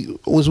this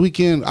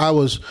weekend? I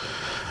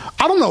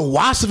don't know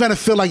why Savannah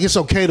feel like it's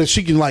okay that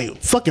she can like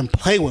fucking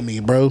play with me,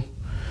 bro.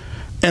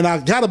 And I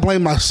gotta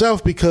blame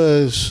myself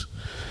because,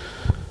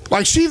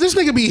 like, this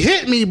nigga be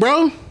hitting me,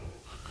 bro.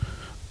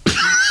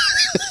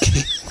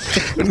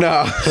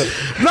 Nah,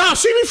 Nah,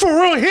 she be for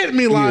real hitting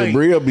me, like.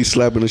 Bria be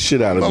slapping the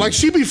shit out of me. Like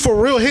she be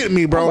for real hitting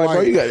me, bro. I'm like,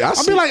 bro, you got- I I'll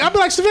see- be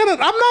like, Savannah,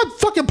 I'm not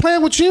fucking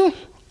playing with you.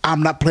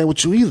 I'm not playing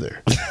with you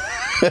either.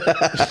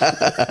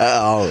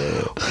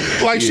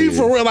 Like she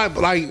for real,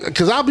 like,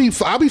 cause I'll be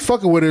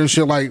fucking with her and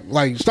shit.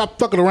 Like stop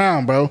fucking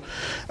around, bro.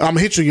 I'm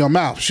gonna hit you in your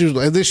mouth. She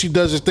was, and then she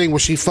does this thing where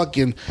she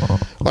fucking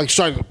like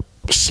start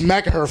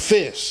smacking her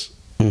fist,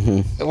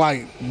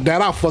 like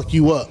that. I'll fuck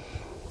you up,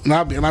 and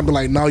I'll be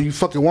like, no, you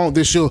fucking won't.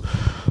 Then she'll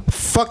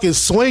fucking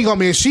swing on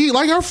me, and she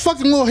like her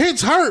fucking little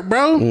hits hurt,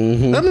 bro. That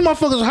mean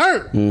motherfuckers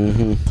hurt.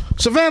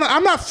 Savannah,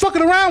 I'm not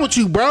fucking around with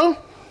you, bro.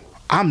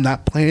 I'm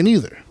not playing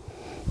either.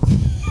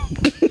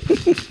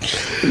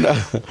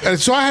 And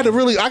so I had to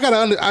really,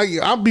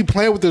 I'll be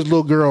playing with this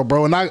little girl,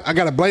 bro, and I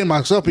gotta blame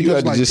myself because you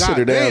had to like, just sit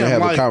her down damn, and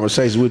have like, a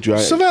conversation with you.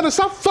 Savannah,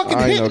 stop fucking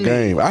I ain't hitting no me.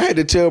 game. I had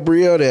to tell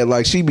Brielle that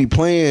like she be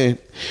playing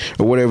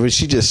or whatever.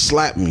 She just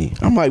slapped me.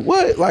 I'm like,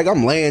 what? Like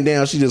I'm laying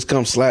down. She just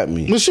come slap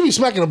me. But she be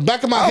smacking the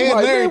back of my I'm head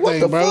like, and man, everything, what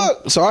the bro.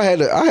 fuck? So I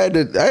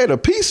had a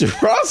piece of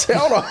her. I said,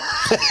 hold on.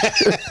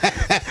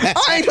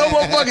 I ain't no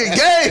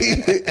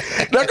motherfucking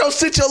game. Now go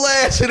sit your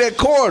ass in that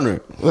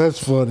corner.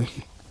 That's funny.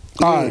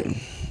 All right.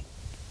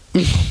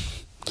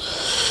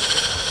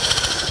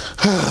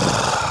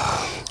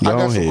 I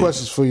got some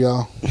questions for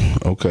y'all.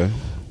 Okay.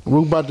 We're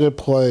about to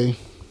play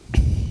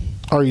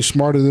Are You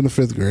Smarter Than a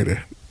Fifth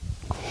Grader?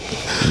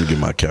 Let me get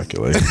my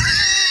calculator.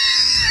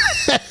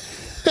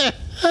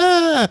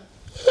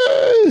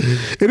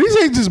 And these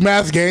ain't just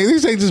math games.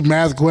 These ain't just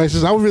math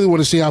questions. I really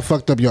want to see how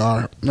fucked up you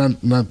are.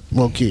 Not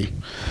low key.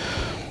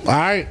 All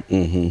right.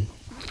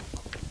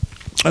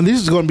 Mm-hmm. And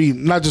this is going to be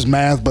not just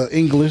math, but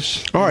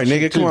English. All right,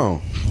 nigga, come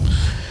on.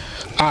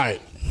 All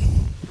right.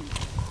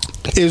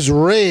 Is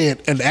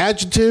red an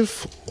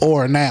adjective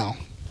or a noun?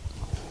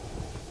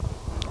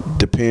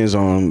 Depends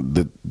on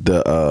the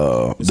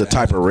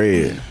type of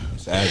red.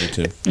 It's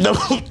adjective. No,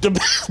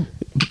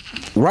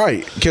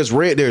 Right, because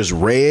red, there's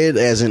red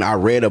as in I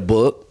read a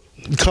book,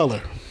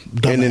 color.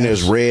 and then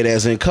there's red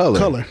as in color.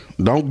 Color.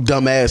 Don't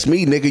dumbass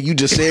me, nigga. You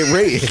just said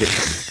red.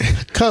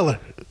 Color.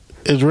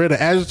 Is red an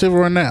adjective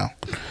or a noun?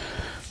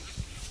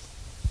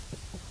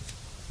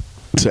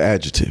 It's an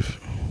adjective.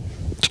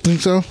 Think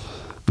so?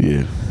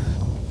 Yeah.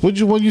 What'd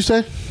you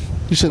say?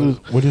 You said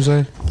What'd you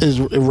say?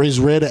 is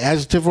red an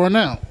adjective or a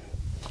noun?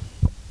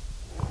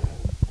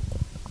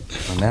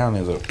 A noun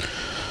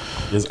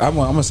I'm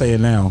gonna say a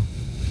noun.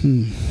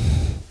 I'm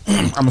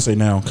gonna say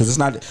noun because it's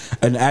not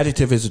an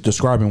adjective. Is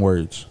describing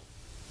words,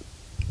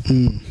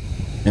 and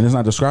it's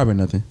not describing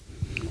nothing.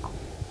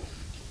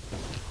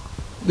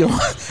 The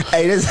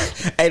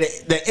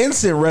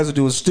instant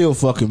residue is still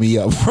fucking me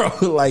up, bro.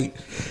 Like,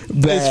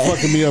 It's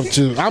fucking me up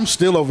too. I'm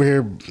still over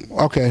here.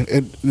 Okay,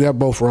 they're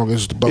both wrong.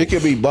 It's both. It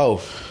could be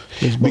both.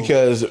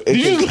 Because bro, he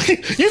just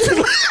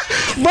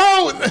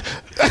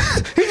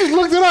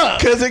looked it up.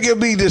 Because it could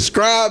be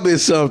describing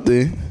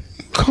something.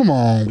 Come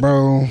on,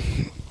 bro.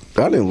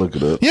 I didn't look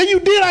it up. Yeah, you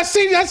did. I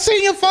seen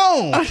your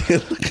phone. I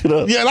didn't look it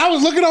up. Yeah, and I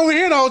was looking over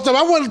here the whole time.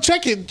 I wanted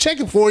to check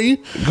it for you.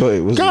 Go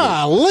ahead.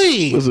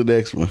 Golly. What's the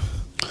next one?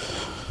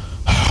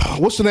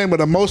 What's the name of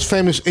the most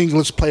famous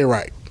English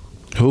playwright?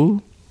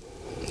 Who?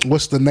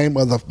 What's the name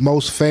of the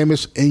most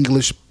famous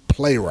English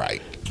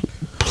playwright?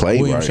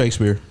 William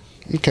Shakespeare.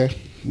 Okay,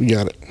 you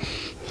got it.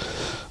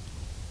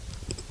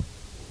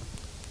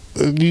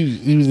 You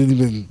didn't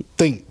even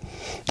think.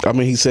 I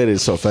mean, he said it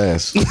so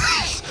fast.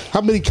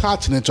 How many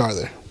continents are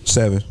there?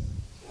 7.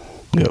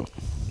 Yep.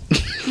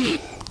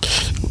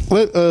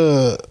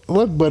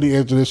 Let Buddy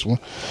answer this one.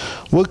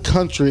 What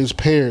country is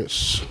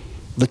Paris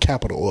the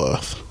capital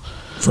of?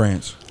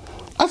 France.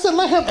 I said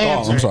let him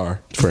answer. Oh, I'm sorry.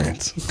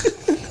 France.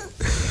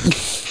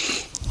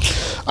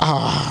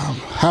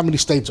 How many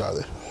states are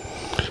there?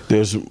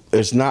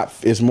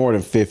 It's more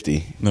than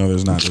 50. No,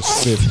 there's not.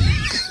 There's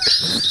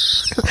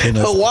 50. And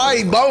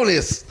Hawaii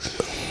bonus.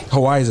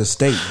 Hawaii's a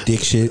state, dick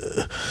shit.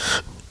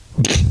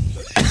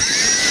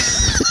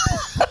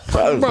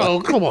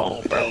 Bro, come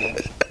on, bro.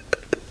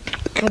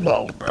 Come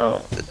on,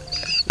 bro.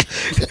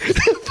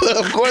 But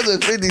of course,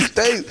 it's 50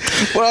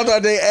 states. But I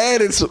thought they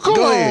added some.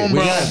 Go ahead. We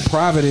got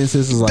Providence.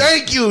 This is like.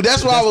 Thank you.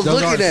 That's what I was those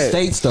looking aren't at.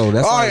 States though.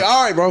 That's all like,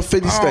 right, bro.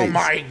 50 states. Oh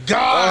my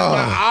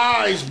God, my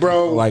eyes,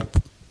 bro. like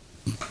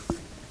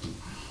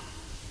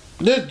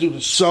This dude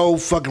is so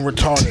fucking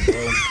retarded,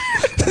 bro.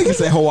 you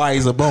say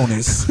Hawaii's a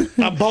bonus.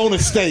 A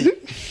bonus state.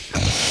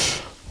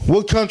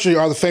 What country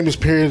are the famous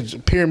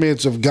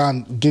pyramids of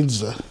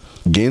Giza?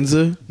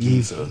 Giza?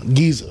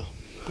 Giza.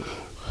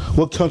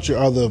 What country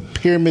are the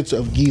pyramids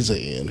of Giza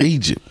in?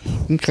 Egypt.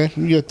 Okay,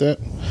 you get that.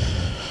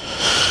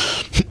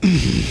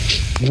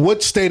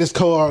 What state is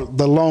called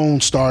the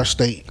Lone Star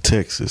State?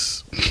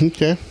 Texas.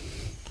 Okay.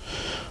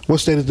 What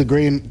state is the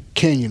Grand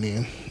Canyon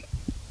in?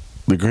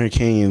 The Grand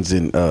Canyon's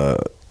in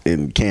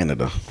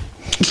Canada.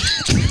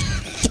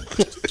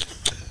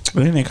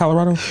 Isn't it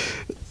Colorado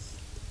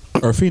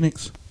or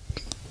Phoenix?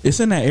 It's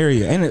in that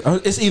area, and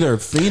it's either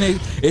Phoenix.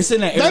 It's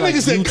in that area. That nigga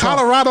like said Utah.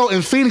 Colorado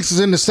and Phoenix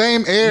is in the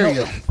same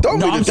area. Don't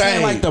be I'm the saying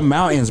thing. like the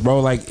mountains, bro.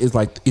 Like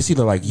it's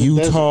either like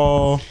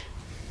Utah.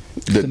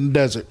 In the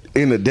desert.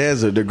 In the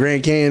desert. The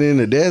Grand Canyon in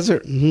the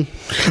desert?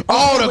 Mm-hmm.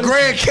 Oh, the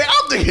Grand Canyon.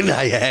 I'm thinking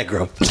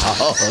Niagara.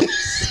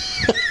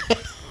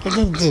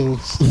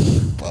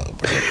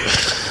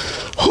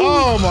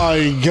 Oh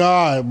my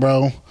God,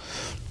 bro.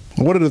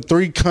 What are the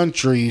 3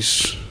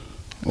 countries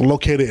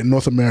located in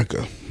North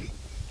America?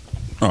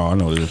 Oh, I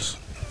know this.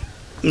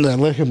 Nah,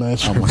 let him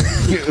answer.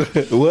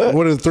 What?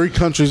 What are the 3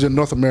 countries in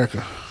North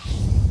America?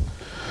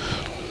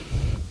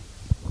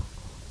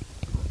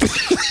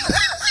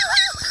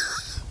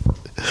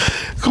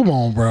 Come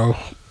on, bro.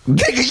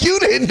 Nigga, you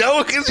didn't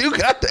know because you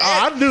got the.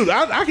 I do.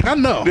 I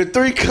know. The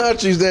 3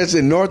 countries that's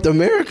in North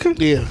America?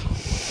 Yeah.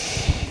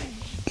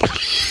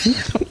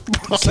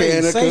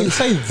 Say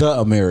the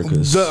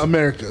Americas. The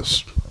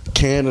Americas.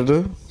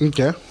 Canada.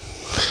 Okay.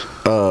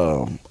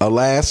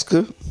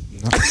 Alaska.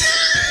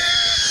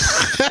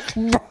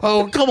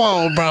 Bro, come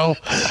on, bro.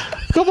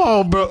 Come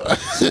on, bro.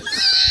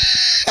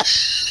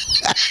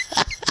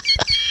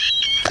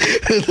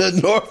 The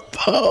North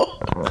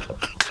Pole.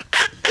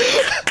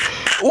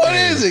 What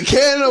is it?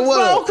 Canada?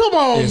 What? Bro, come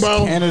on, It's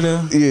bro.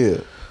 Canada, Yeah.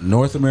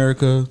 North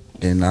America,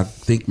 and I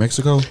think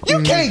Mexico.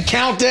 You can't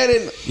count that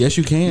in. Yes,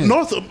 you can.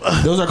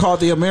 Those are called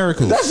the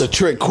Americas. That's a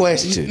trick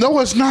question. No,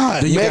 it's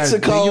not. Then you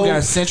Mexico. Got, then you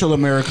got Central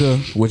America,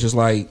 which is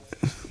like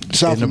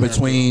South in America.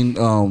 between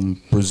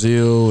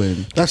Brazil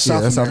and That's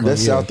South America.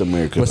 That's South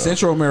America, But though.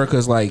 Central America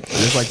is like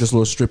there's like this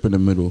little strip in the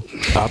middle.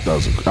 I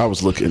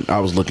was looking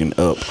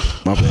up.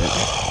 My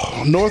bad.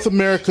 North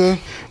America.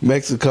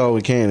 Mexico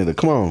and Canada.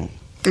 Come on.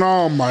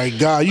 Oh my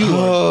God, I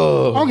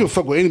don't give a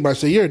fuck what anybody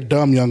say. You're a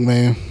dumb young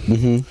man.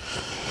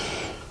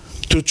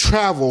 To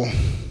travel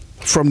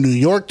from New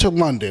York to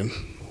London,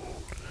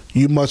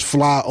 you must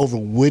fly over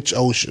which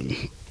ocean?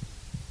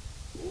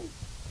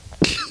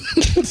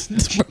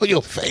 Bro,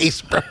 your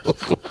face, bro.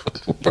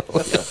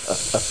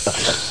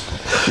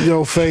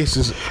 Your face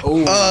is.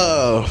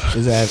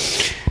 Is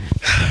that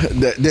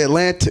The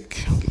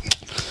Atlantic.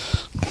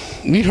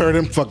 You heard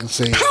him fucking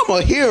say it. I'm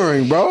a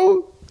hearing,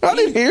 bro. I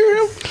didn't hear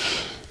him.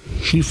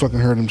 You fucking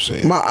heard him say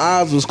it. My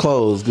eyes was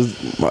closed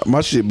because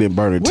my shit been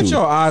burning what too.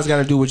 your eyes got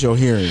to do with your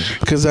hearing?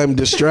 Because I'm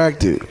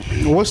distracted.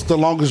 What's the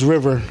longest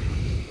river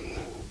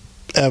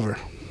ever?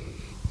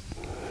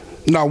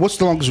 No, what's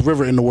the longest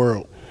river in the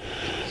world?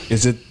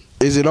 Is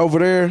it over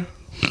there?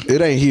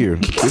 It ain't here.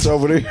 It's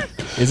over there.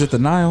 Is it the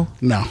Nile?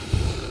 No.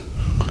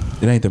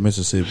 It ain't the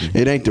Mississippi.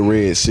 It ain't the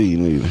Red Sea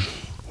neither.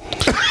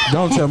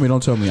 Don't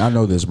tell me. I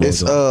know this, bro.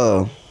 It's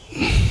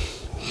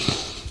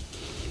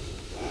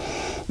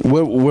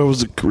Where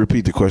was it?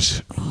 Repeat the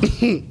question.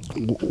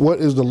 What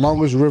is the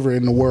longest river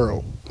in the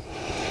world?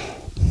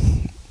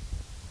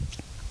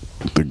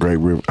 The Great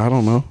River. I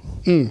don't know.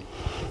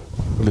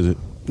 What is it?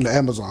 The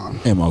Amazon.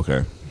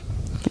 Okay.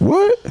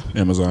 What?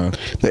 Amazon.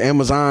 The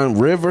Amazon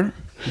River?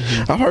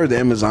 I've heard the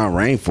Amazon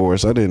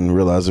rainforest. I didn't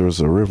realize there was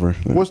a river.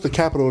 What's the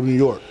capital of New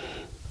York?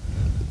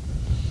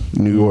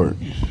 New York.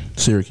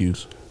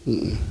 Syracuse.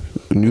 New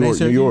York,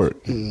 New York.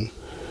 It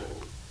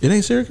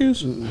ain't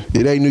Syracuse?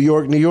 It ain't New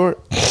York, New York?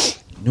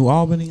 New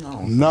Albany? I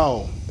don't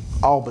know. No.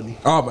 Albany.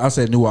 Oh, I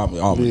said New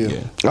Albany. Yeah.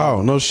 Yeah.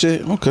 Oh, no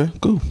shit. Okay,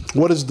 cool.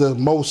 What is the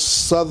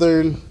most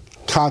southern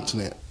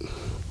continent?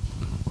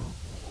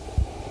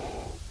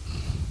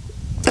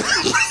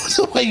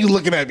 The way you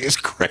looking at me is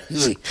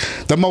crazy.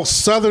 The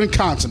most southern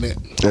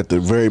continent. At the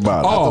very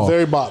bottom. At Oh. the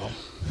very bottom.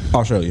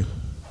 Australia.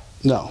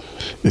 No.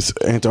 It's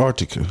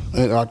Antarctica.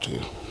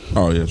 Antarctica.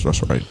 Oh, yes,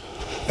 that's right.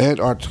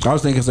 Antarctica. I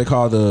was thinking they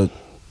call the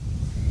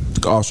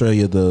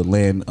Australia the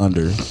land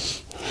under.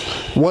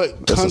 What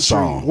That's a country?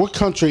 song. What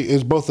country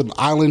is both an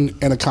island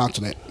and a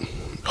continent?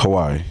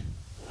 Hawaii.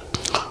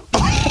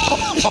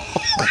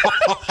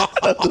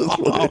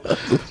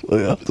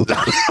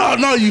 Oh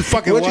no, you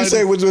fucking. What'd you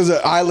say? Which was an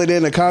island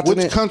and a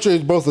continent? Which country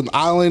is both an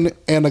island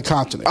and a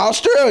continent?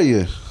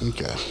 Australia.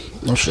 Okay,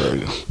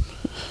 Australia.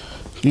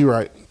 You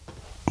right.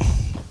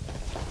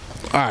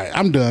 All right,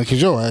 I'm done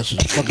because your ass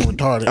is fucking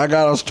retarded. I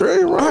got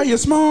Australia right. Are you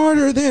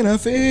smarter than a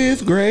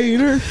fifth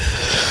grader?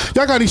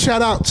 Y'all got any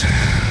shout outs?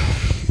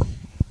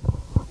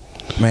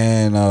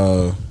 Man,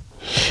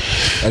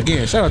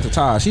 again, shout out to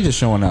Tosh. He just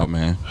showing out,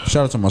 man.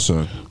 Shout out to my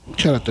son.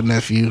 Shout out to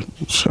nephew.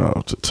 Shout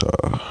out to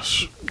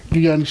Tosh.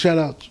 You got any shout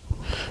outs?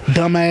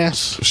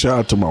 Dumbass. Shout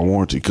out to my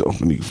warranty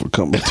company for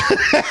coming.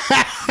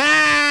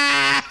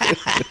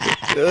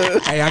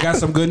 Hey, I got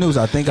some good news.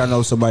 I think I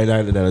know somebody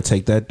that'll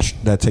take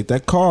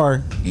that car,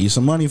 give you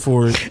some money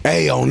for it.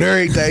 Hey, on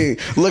everything.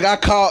 Look, I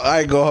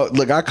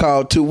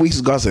called 2 weeks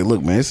ago. I said,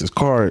 look, man, it's his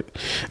car.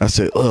 I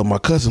said, my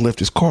cousin left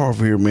his car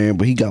over here, man,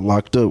 but he got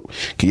locked up.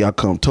 Can y'all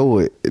come tow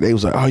it? And they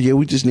was like, oh yeah,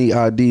 we just need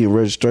ID and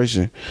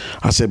registration.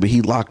 I said, but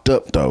he locked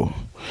up though.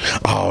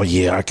 Oh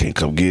yeah, I can't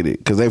come get it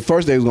because they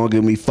was gonna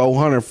give me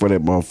 $400 for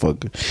that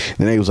motherfucker.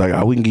 Then they was like,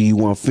 "Oh, we can give you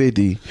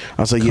 $150."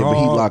 I said, "Yeah, but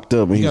he locked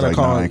up." And he was like,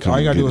 "Nah, I ain't coming." All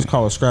you gotta do get is it.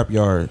 call a scrap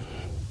yard.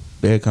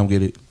 They'll come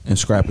get it and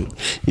scrap it.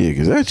 Yeah,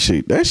 because that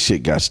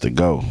shit got to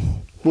go.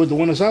 Was the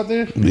one that's out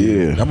there?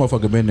 Yeah, That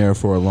motherfucker been there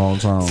for a long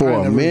time. for a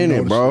never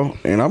minute, noticed bro.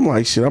 And I'm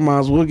like, shit, I might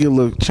as well get a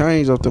little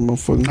change off that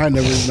motherfucker. I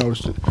never even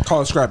noticed it. Call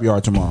a scrap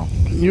yard tomorrow.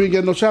 You ain't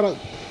got no shout out?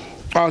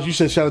 Oh, you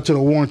said shout out to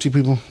the warranty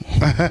people.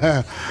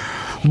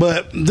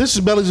 But this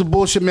is Bellies of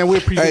Bullshit, man. We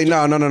appreciate Hey,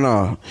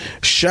 no.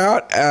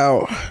 Shout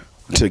out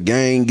to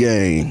Gang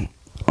Gang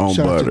on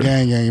Shout out Butter. to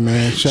Gang Gang,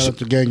 man. Shout out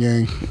to Gang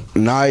Gang.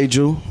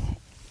 Nigel,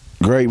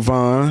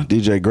 Grapevine,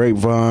 DJ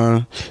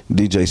Grapevine,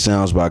 DJ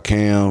Sounds by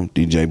Cam,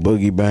 DJ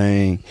Boogie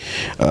Bang,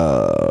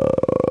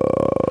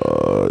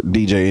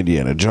 DJ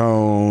Indiana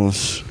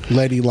Jones,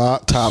 Lady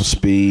Lock. Top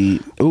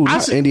Speed. Ooh, I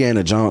not see-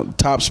 Indiana Jones.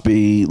 Top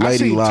Speed,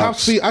 Lady Top Locks.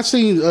 Speed. I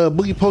seen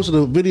Boogie posted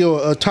a video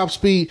of Top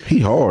Speed. He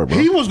hard, bro.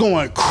 He was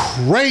going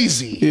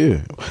crazy.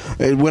 Yeah.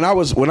 And when I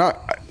when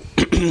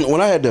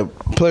I had the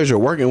pleasure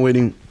of working with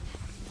him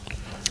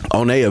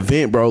on a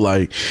event, bro,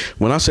 like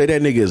when I say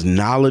that nigga is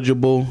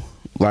knowledgeable,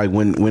 like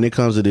when it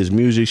comes to this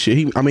music shit,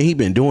 he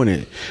been doing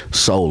it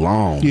so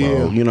long, bro.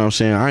 Yeah. You know what I'm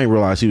saying? I ain't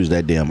realize he was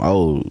that damn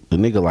old. The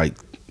nigga like,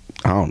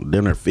 I don't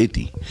know, they're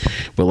 50.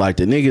 But like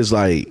the nigga's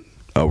like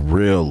a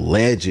real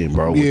legend,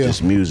 bro, with Yeah.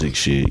 this music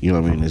shit. You know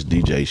what I mean? This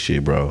DJ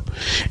shit, bro.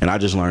 And I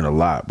just learned a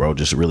lot, bro.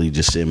 Just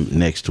sitting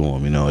next to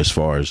him, you know, as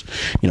far as,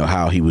 you know,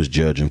 how he was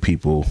judging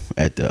people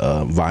at the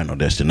Vinyl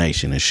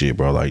Destination and shit,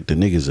 bro. Like the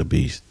nigga's a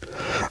beast.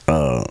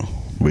 But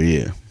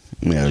yeah.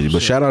 Yeah,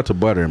 but shout out to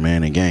Butter,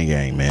 man, and Gang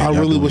Gang, man. I Y'all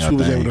really doing wish we y'all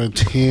was thing. able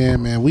to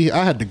attend, man.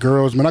 I had the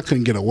girls, man. I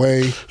couldn't get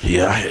away.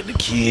 Yeah, I had the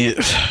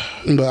kids.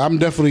 But I'm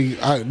definitely.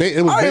 I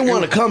didn't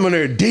want to come in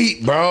there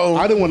deep, bro.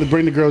 I didn't want to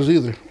bring the girls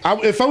either. I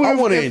want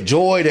to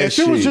enjoy that If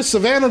it was shit. just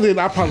Savannah, then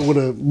I probably would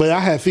have. But I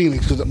had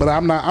Phoenix. But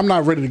I'm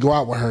not ready to go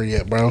out with her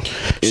yet, bro.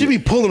 She be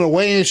pulling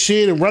away and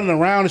shit and running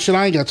around and shit.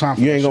 I ain't got time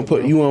for You ain't gonna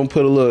put. You want to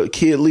put a little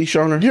kid leash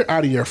on her, You're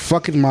out of your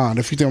fucking mind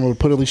if you think I'm gonna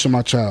put a leash on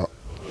my child.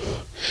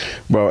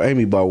 bro?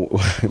 Amy bought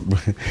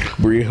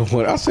Bria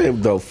one. I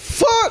said the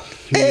fuck.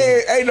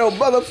 Hey, ain't no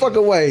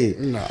motherfucking way.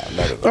 Nah, not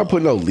at all. I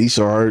put no leash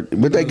on her,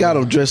 but they got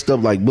them dressed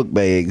up like book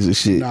bags and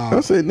shit. Nah.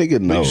 I said, nigga,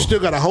 But no. you still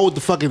gotta hold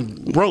the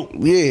fucking rope.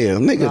 Yeah,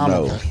 nigga, Nah, I'm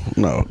no, okay.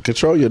 no.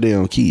 Control your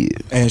damn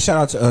kid. And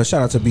shout out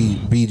to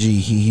BG.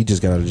 He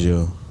just got out of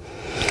jail.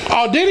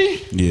 Oh, did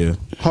he? Yeah.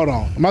 Hold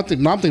on. I'm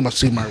thinking about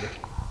C Murder.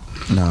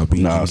 Nah, BG.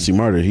 Nah, see,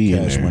 murder. He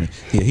in Cash there. money.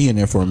 Yeah, he in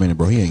there for a minute,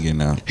 bro. He ain't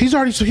getting out. He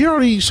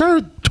already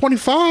served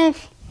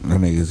 25. That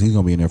niggas, he's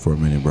gonna be in there for a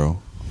minute, bro.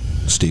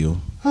 Still.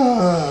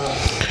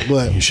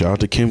 But Shout out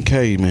to Kim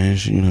K, man.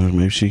 You know,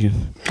 maybe she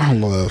can. I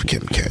love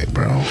Kim K,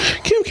 bro.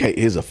 Kim K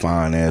is a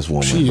fine ass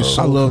woman, She bro. is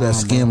so I love that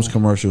calm, Skims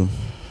commercial.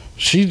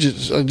 She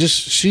just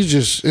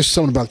it's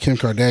something about Kim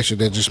Kardashian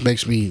that just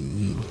makes me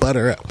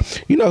butter up.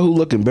 You know who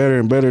looking better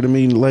and better to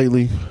me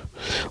lately?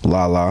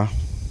 Lala.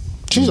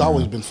 She's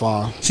always been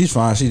fine. She's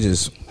fine.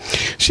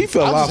 She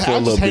fell off for a I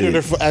little just hated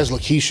bit. her as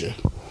Lakeisha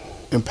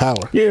in Power.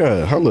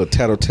 Yeah, her little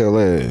tattletale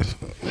ass.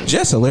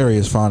 Jess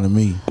Hilarious fine to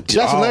me.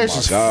 Jess Hilarious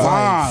is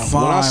fine.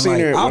 Fine. When I seen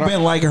her- I've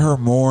been liking her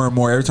more and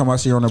more every time I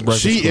see her on the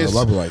Breakfast She Club. is.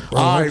 I'll be like, bro,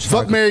 All right,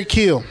 fuck Mary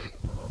Kill.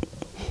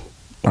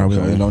 Are we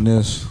gonna end on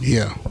this?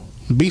 Yeah.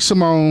 B.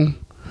 Simone.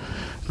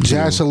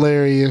 Jazz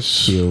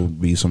Hilarious. Kill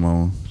B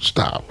Simone.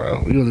 Stop, bro.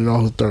 You don't even know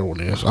who the third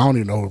one is. I don't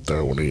even know who the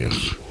third one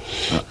is.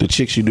 The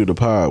chick you do the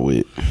pod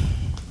with,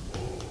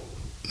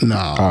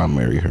 Nah. I'll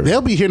marry her.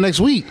 They'll be here next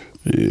week.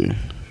 Yeah.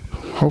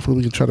 Hopefully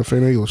we can try to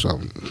finagle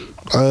something.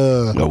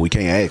 No, we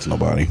can't ask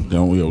nobody.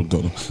 Don't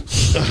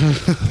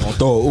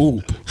throw a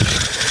oop.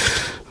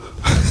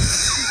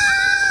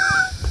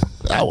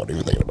 I wasn't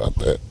even thinking about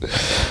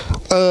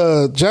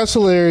that. Jess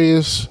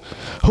Hilarious.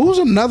 Who's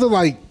another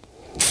like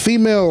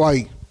female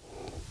like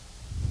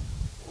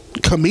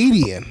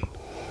comedian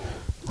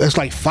that's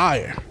like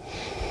fire?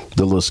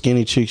 The little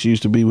skinny chicks you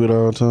used to be with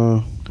all the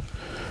time.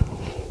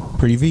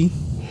 Pretty V.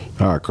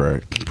 All right,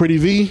 crack. Pretty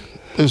V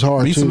is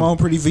hard B too. Simone,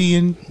 Pretty V,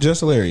 and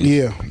Jess Hilarious.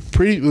 Yeah,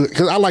 pretty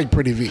because I like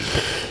Pretty V.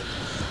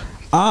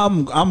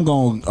 I'm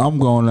going.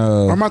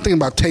 Or am I thinking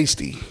about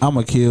Tasty? I'm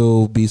gonna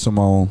kill B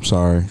Simone.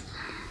 Sorry.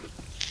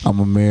 I'm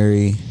gonna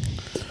marry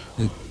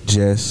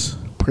Jess.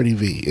 Pretty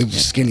V, it's a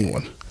skinny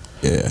one.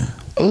 Yeah.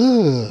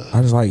 Ugh.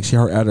 I just like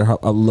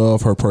I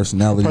love her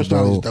personality,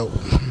 Personality's bro.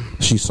 dope.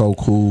 She's so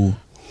cool.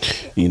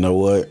 You know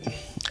what?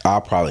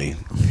 I'll probably.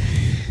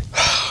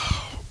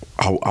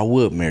 I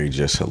would marry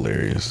Jess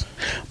Hilarious,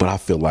 but I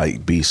feel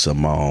like B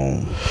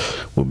Simone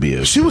would be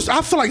a. I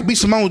feel like B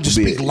Simone would just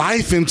Be- speak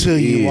life into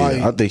you. Yeah,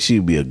 Like, I think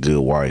she'd be a good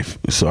wife.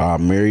 So I'll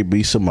marry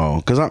B Simone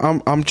because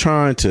I'm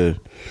trying to.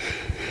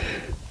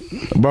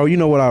 Bro, you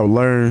know what I've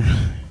learned?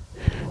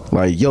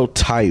 Like your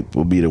type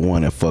will be the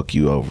one that fuck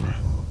you over.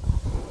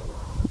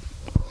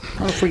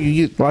 how the fuck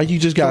you get? Like you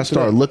just gotta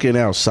start looking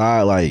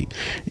outside. Like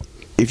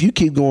if you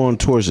keep going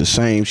towards the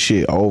same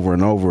shit over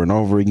and over and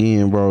over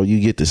again, bro, you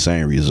get the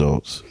same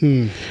results.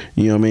 You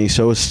know what I mean?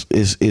 So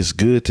it's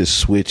good to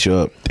switch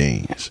up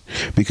things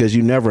because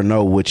you never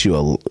know what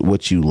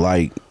you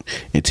like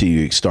until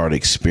you start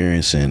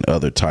experiencing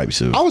other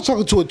types of. I was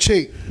talking to a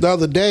chick the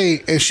other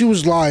day, and she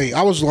was like,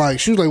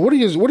 what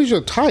is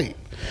your type?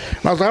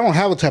 And I was like, I don't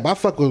have a type. I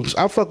fuck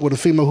with a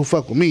female who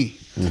fuck with me.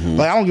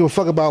 Like I don't give a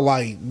fuck about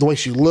like the way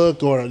she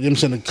looked or you know what I'm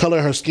saying, the color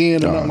of her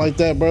skin or nothing like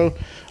that, bro.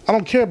 I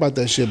don't care about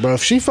that shit, bro.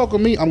 If she fuck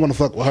with me, I'm gonna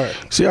fuck with her.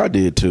 See, I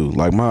did too.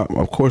 Like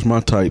of course,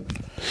 my type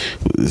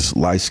is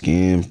light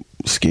skin,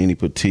 skinny,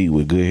 petite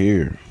with good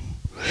hair.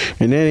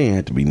 And that ain't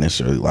have to be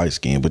necessarily light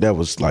skin, but that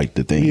was like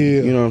the thing.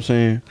 Yeah. You know what I'm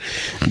saying?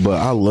 But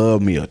I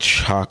love me a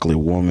chocolate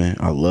woman.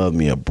 I love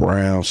me a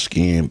brown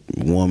skinned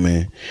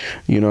woman.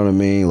 You know what I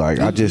mean? Like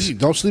I just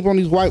don't sleep on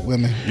these white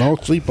women.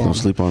 Don't sleep on. Don't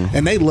sleep on them.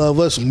 And they love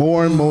us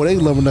more and more. They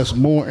loving us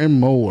more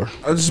and more.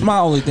 Just my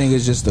only thing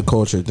is just the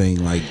culture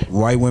thing. Like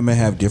white women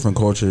have different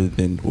culture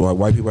than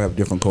white people have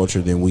different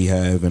culture than we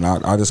have, and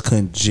I just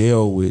couldn't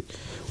gel with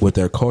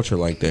their culture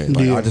like that.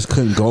 Like Yeah. I just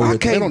couldn't go with.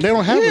 They don't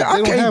have it. They I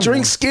don't can't have drink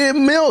one.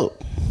 skim milk.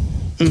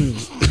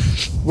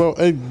 Well,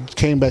 it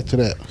came back to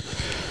that.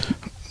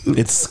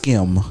 It's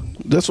skim.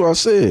 That's what I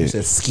said.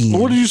 It's skim.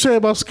 What did you say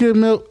about skim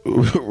milk?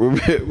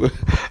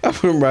 I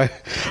remember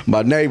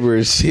my neighbor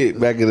and shit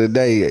back in the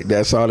day.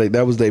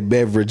 That was their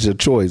beverage of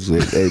choice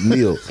at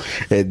meal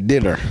at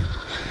dinner.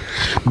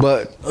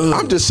 But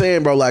I'm just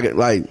saying, bro. Like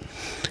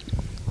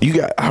you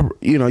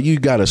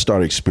got to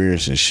start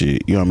experiencing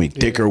shit. You know what I mean?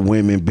 Thicker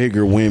women,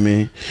 bigger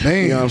women.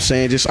 Man. You know what I'm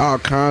saying? Just all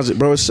kinds of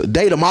bro.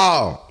 Date them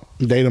all.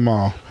 Date them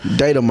all.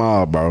 Date them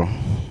all, bro.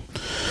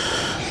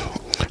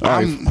 All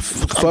right,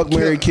 fuck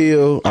Mary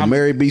Kill. I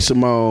marry B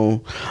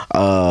Simone.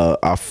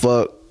 I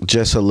fuck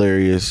Just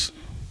Hilarious.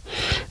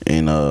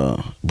 And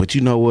but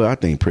you know what? I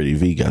think Pretty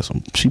V got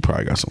some. She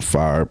probably got some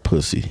fire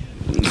pussy.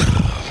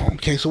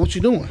 Okay, so what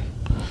you doing?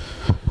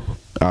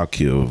 I'll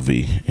kill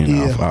V.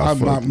 Yeah,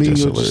 I'll I'm me and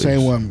you the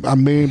same one.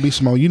 I'm marrying B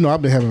Simone. You know,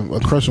 I've been having a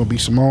crush on B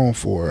Simone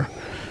for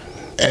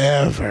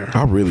ever.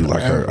 I really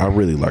like her. I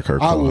really like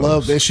her. I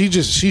love that.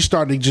 She's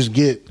starting to just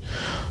get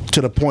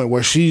to the point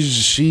where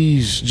she's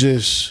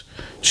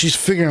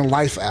figuring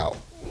life out.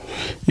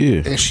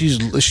 Yeah, and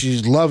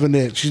she's loving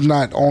it. She's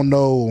not on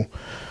no.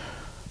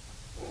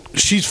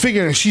 She's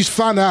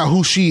finding out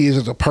who she is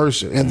as a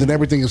person, and then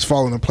everything is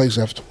falling in place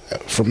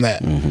from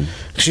that. Mm-hmm.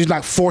 She's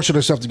not forcing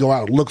herself to go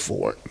out and look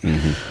for it.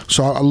 Mm-hmm.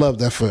 So I love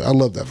that for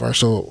her.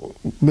 So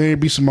Mary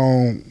B.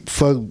 Simone,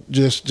 fuck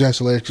just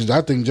Hilarious, because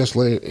I think Just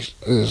Hilarious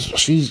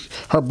is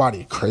her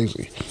body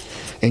crazy,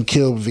 and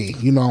kill V.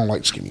 You know I don't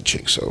like skinny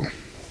chicks, so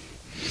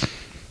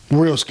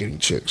real skinny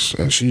chicks,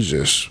 and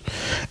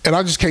and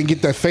I just can't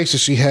get that face that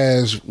she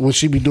has when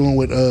she be doing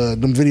with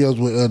them videos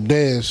with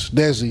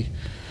Desi.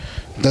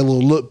 That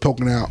little lip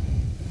poking out.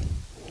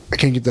 I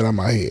can't get that out of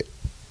my head.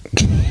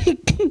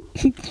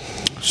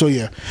 So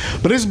yeah.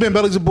 But this has been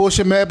Bellies and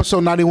Bullshit, man.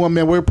 Episode 91,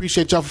 man. We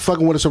appreciate y'all for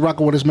fucking with us and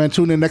rocking with us, man.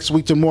 Tune in next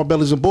week to more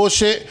Bellies and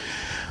Bullshit.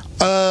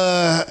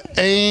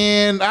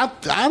 And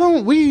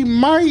we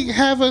might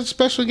have a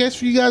special guest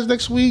for you guys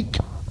next week.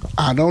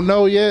 I don't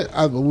know yet.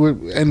 We're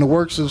in the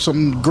works of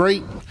something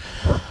great.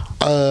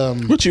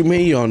 What you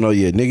mean you don't know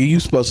yet, nigga? You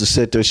supposed to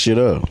set that shit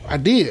up. I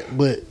did,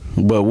 but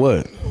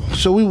what?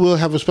 So we will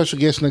have a special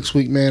guest next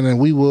week, man, and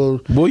we will.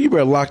 Boy, you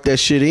better lock that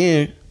shit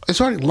in.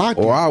 It's already locked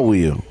in. Or I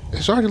will.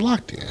 It's already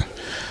locked in.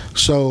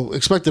 So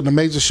expect an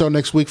amazing show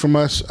next week from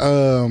us.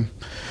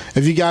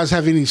 If you guys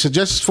have any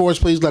suggestions for us,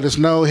 please let us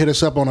know. Hit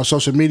us up on our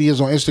social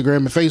medias on Instagram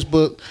and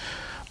Facebook.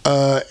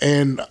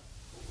 And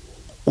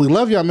we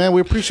love y'all, man.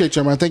 We appreciate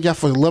y'all, man. Thank y'all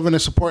for loving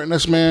and supporting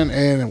us, man.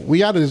 And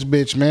we out of this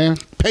bitch, man.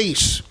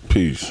 Peace.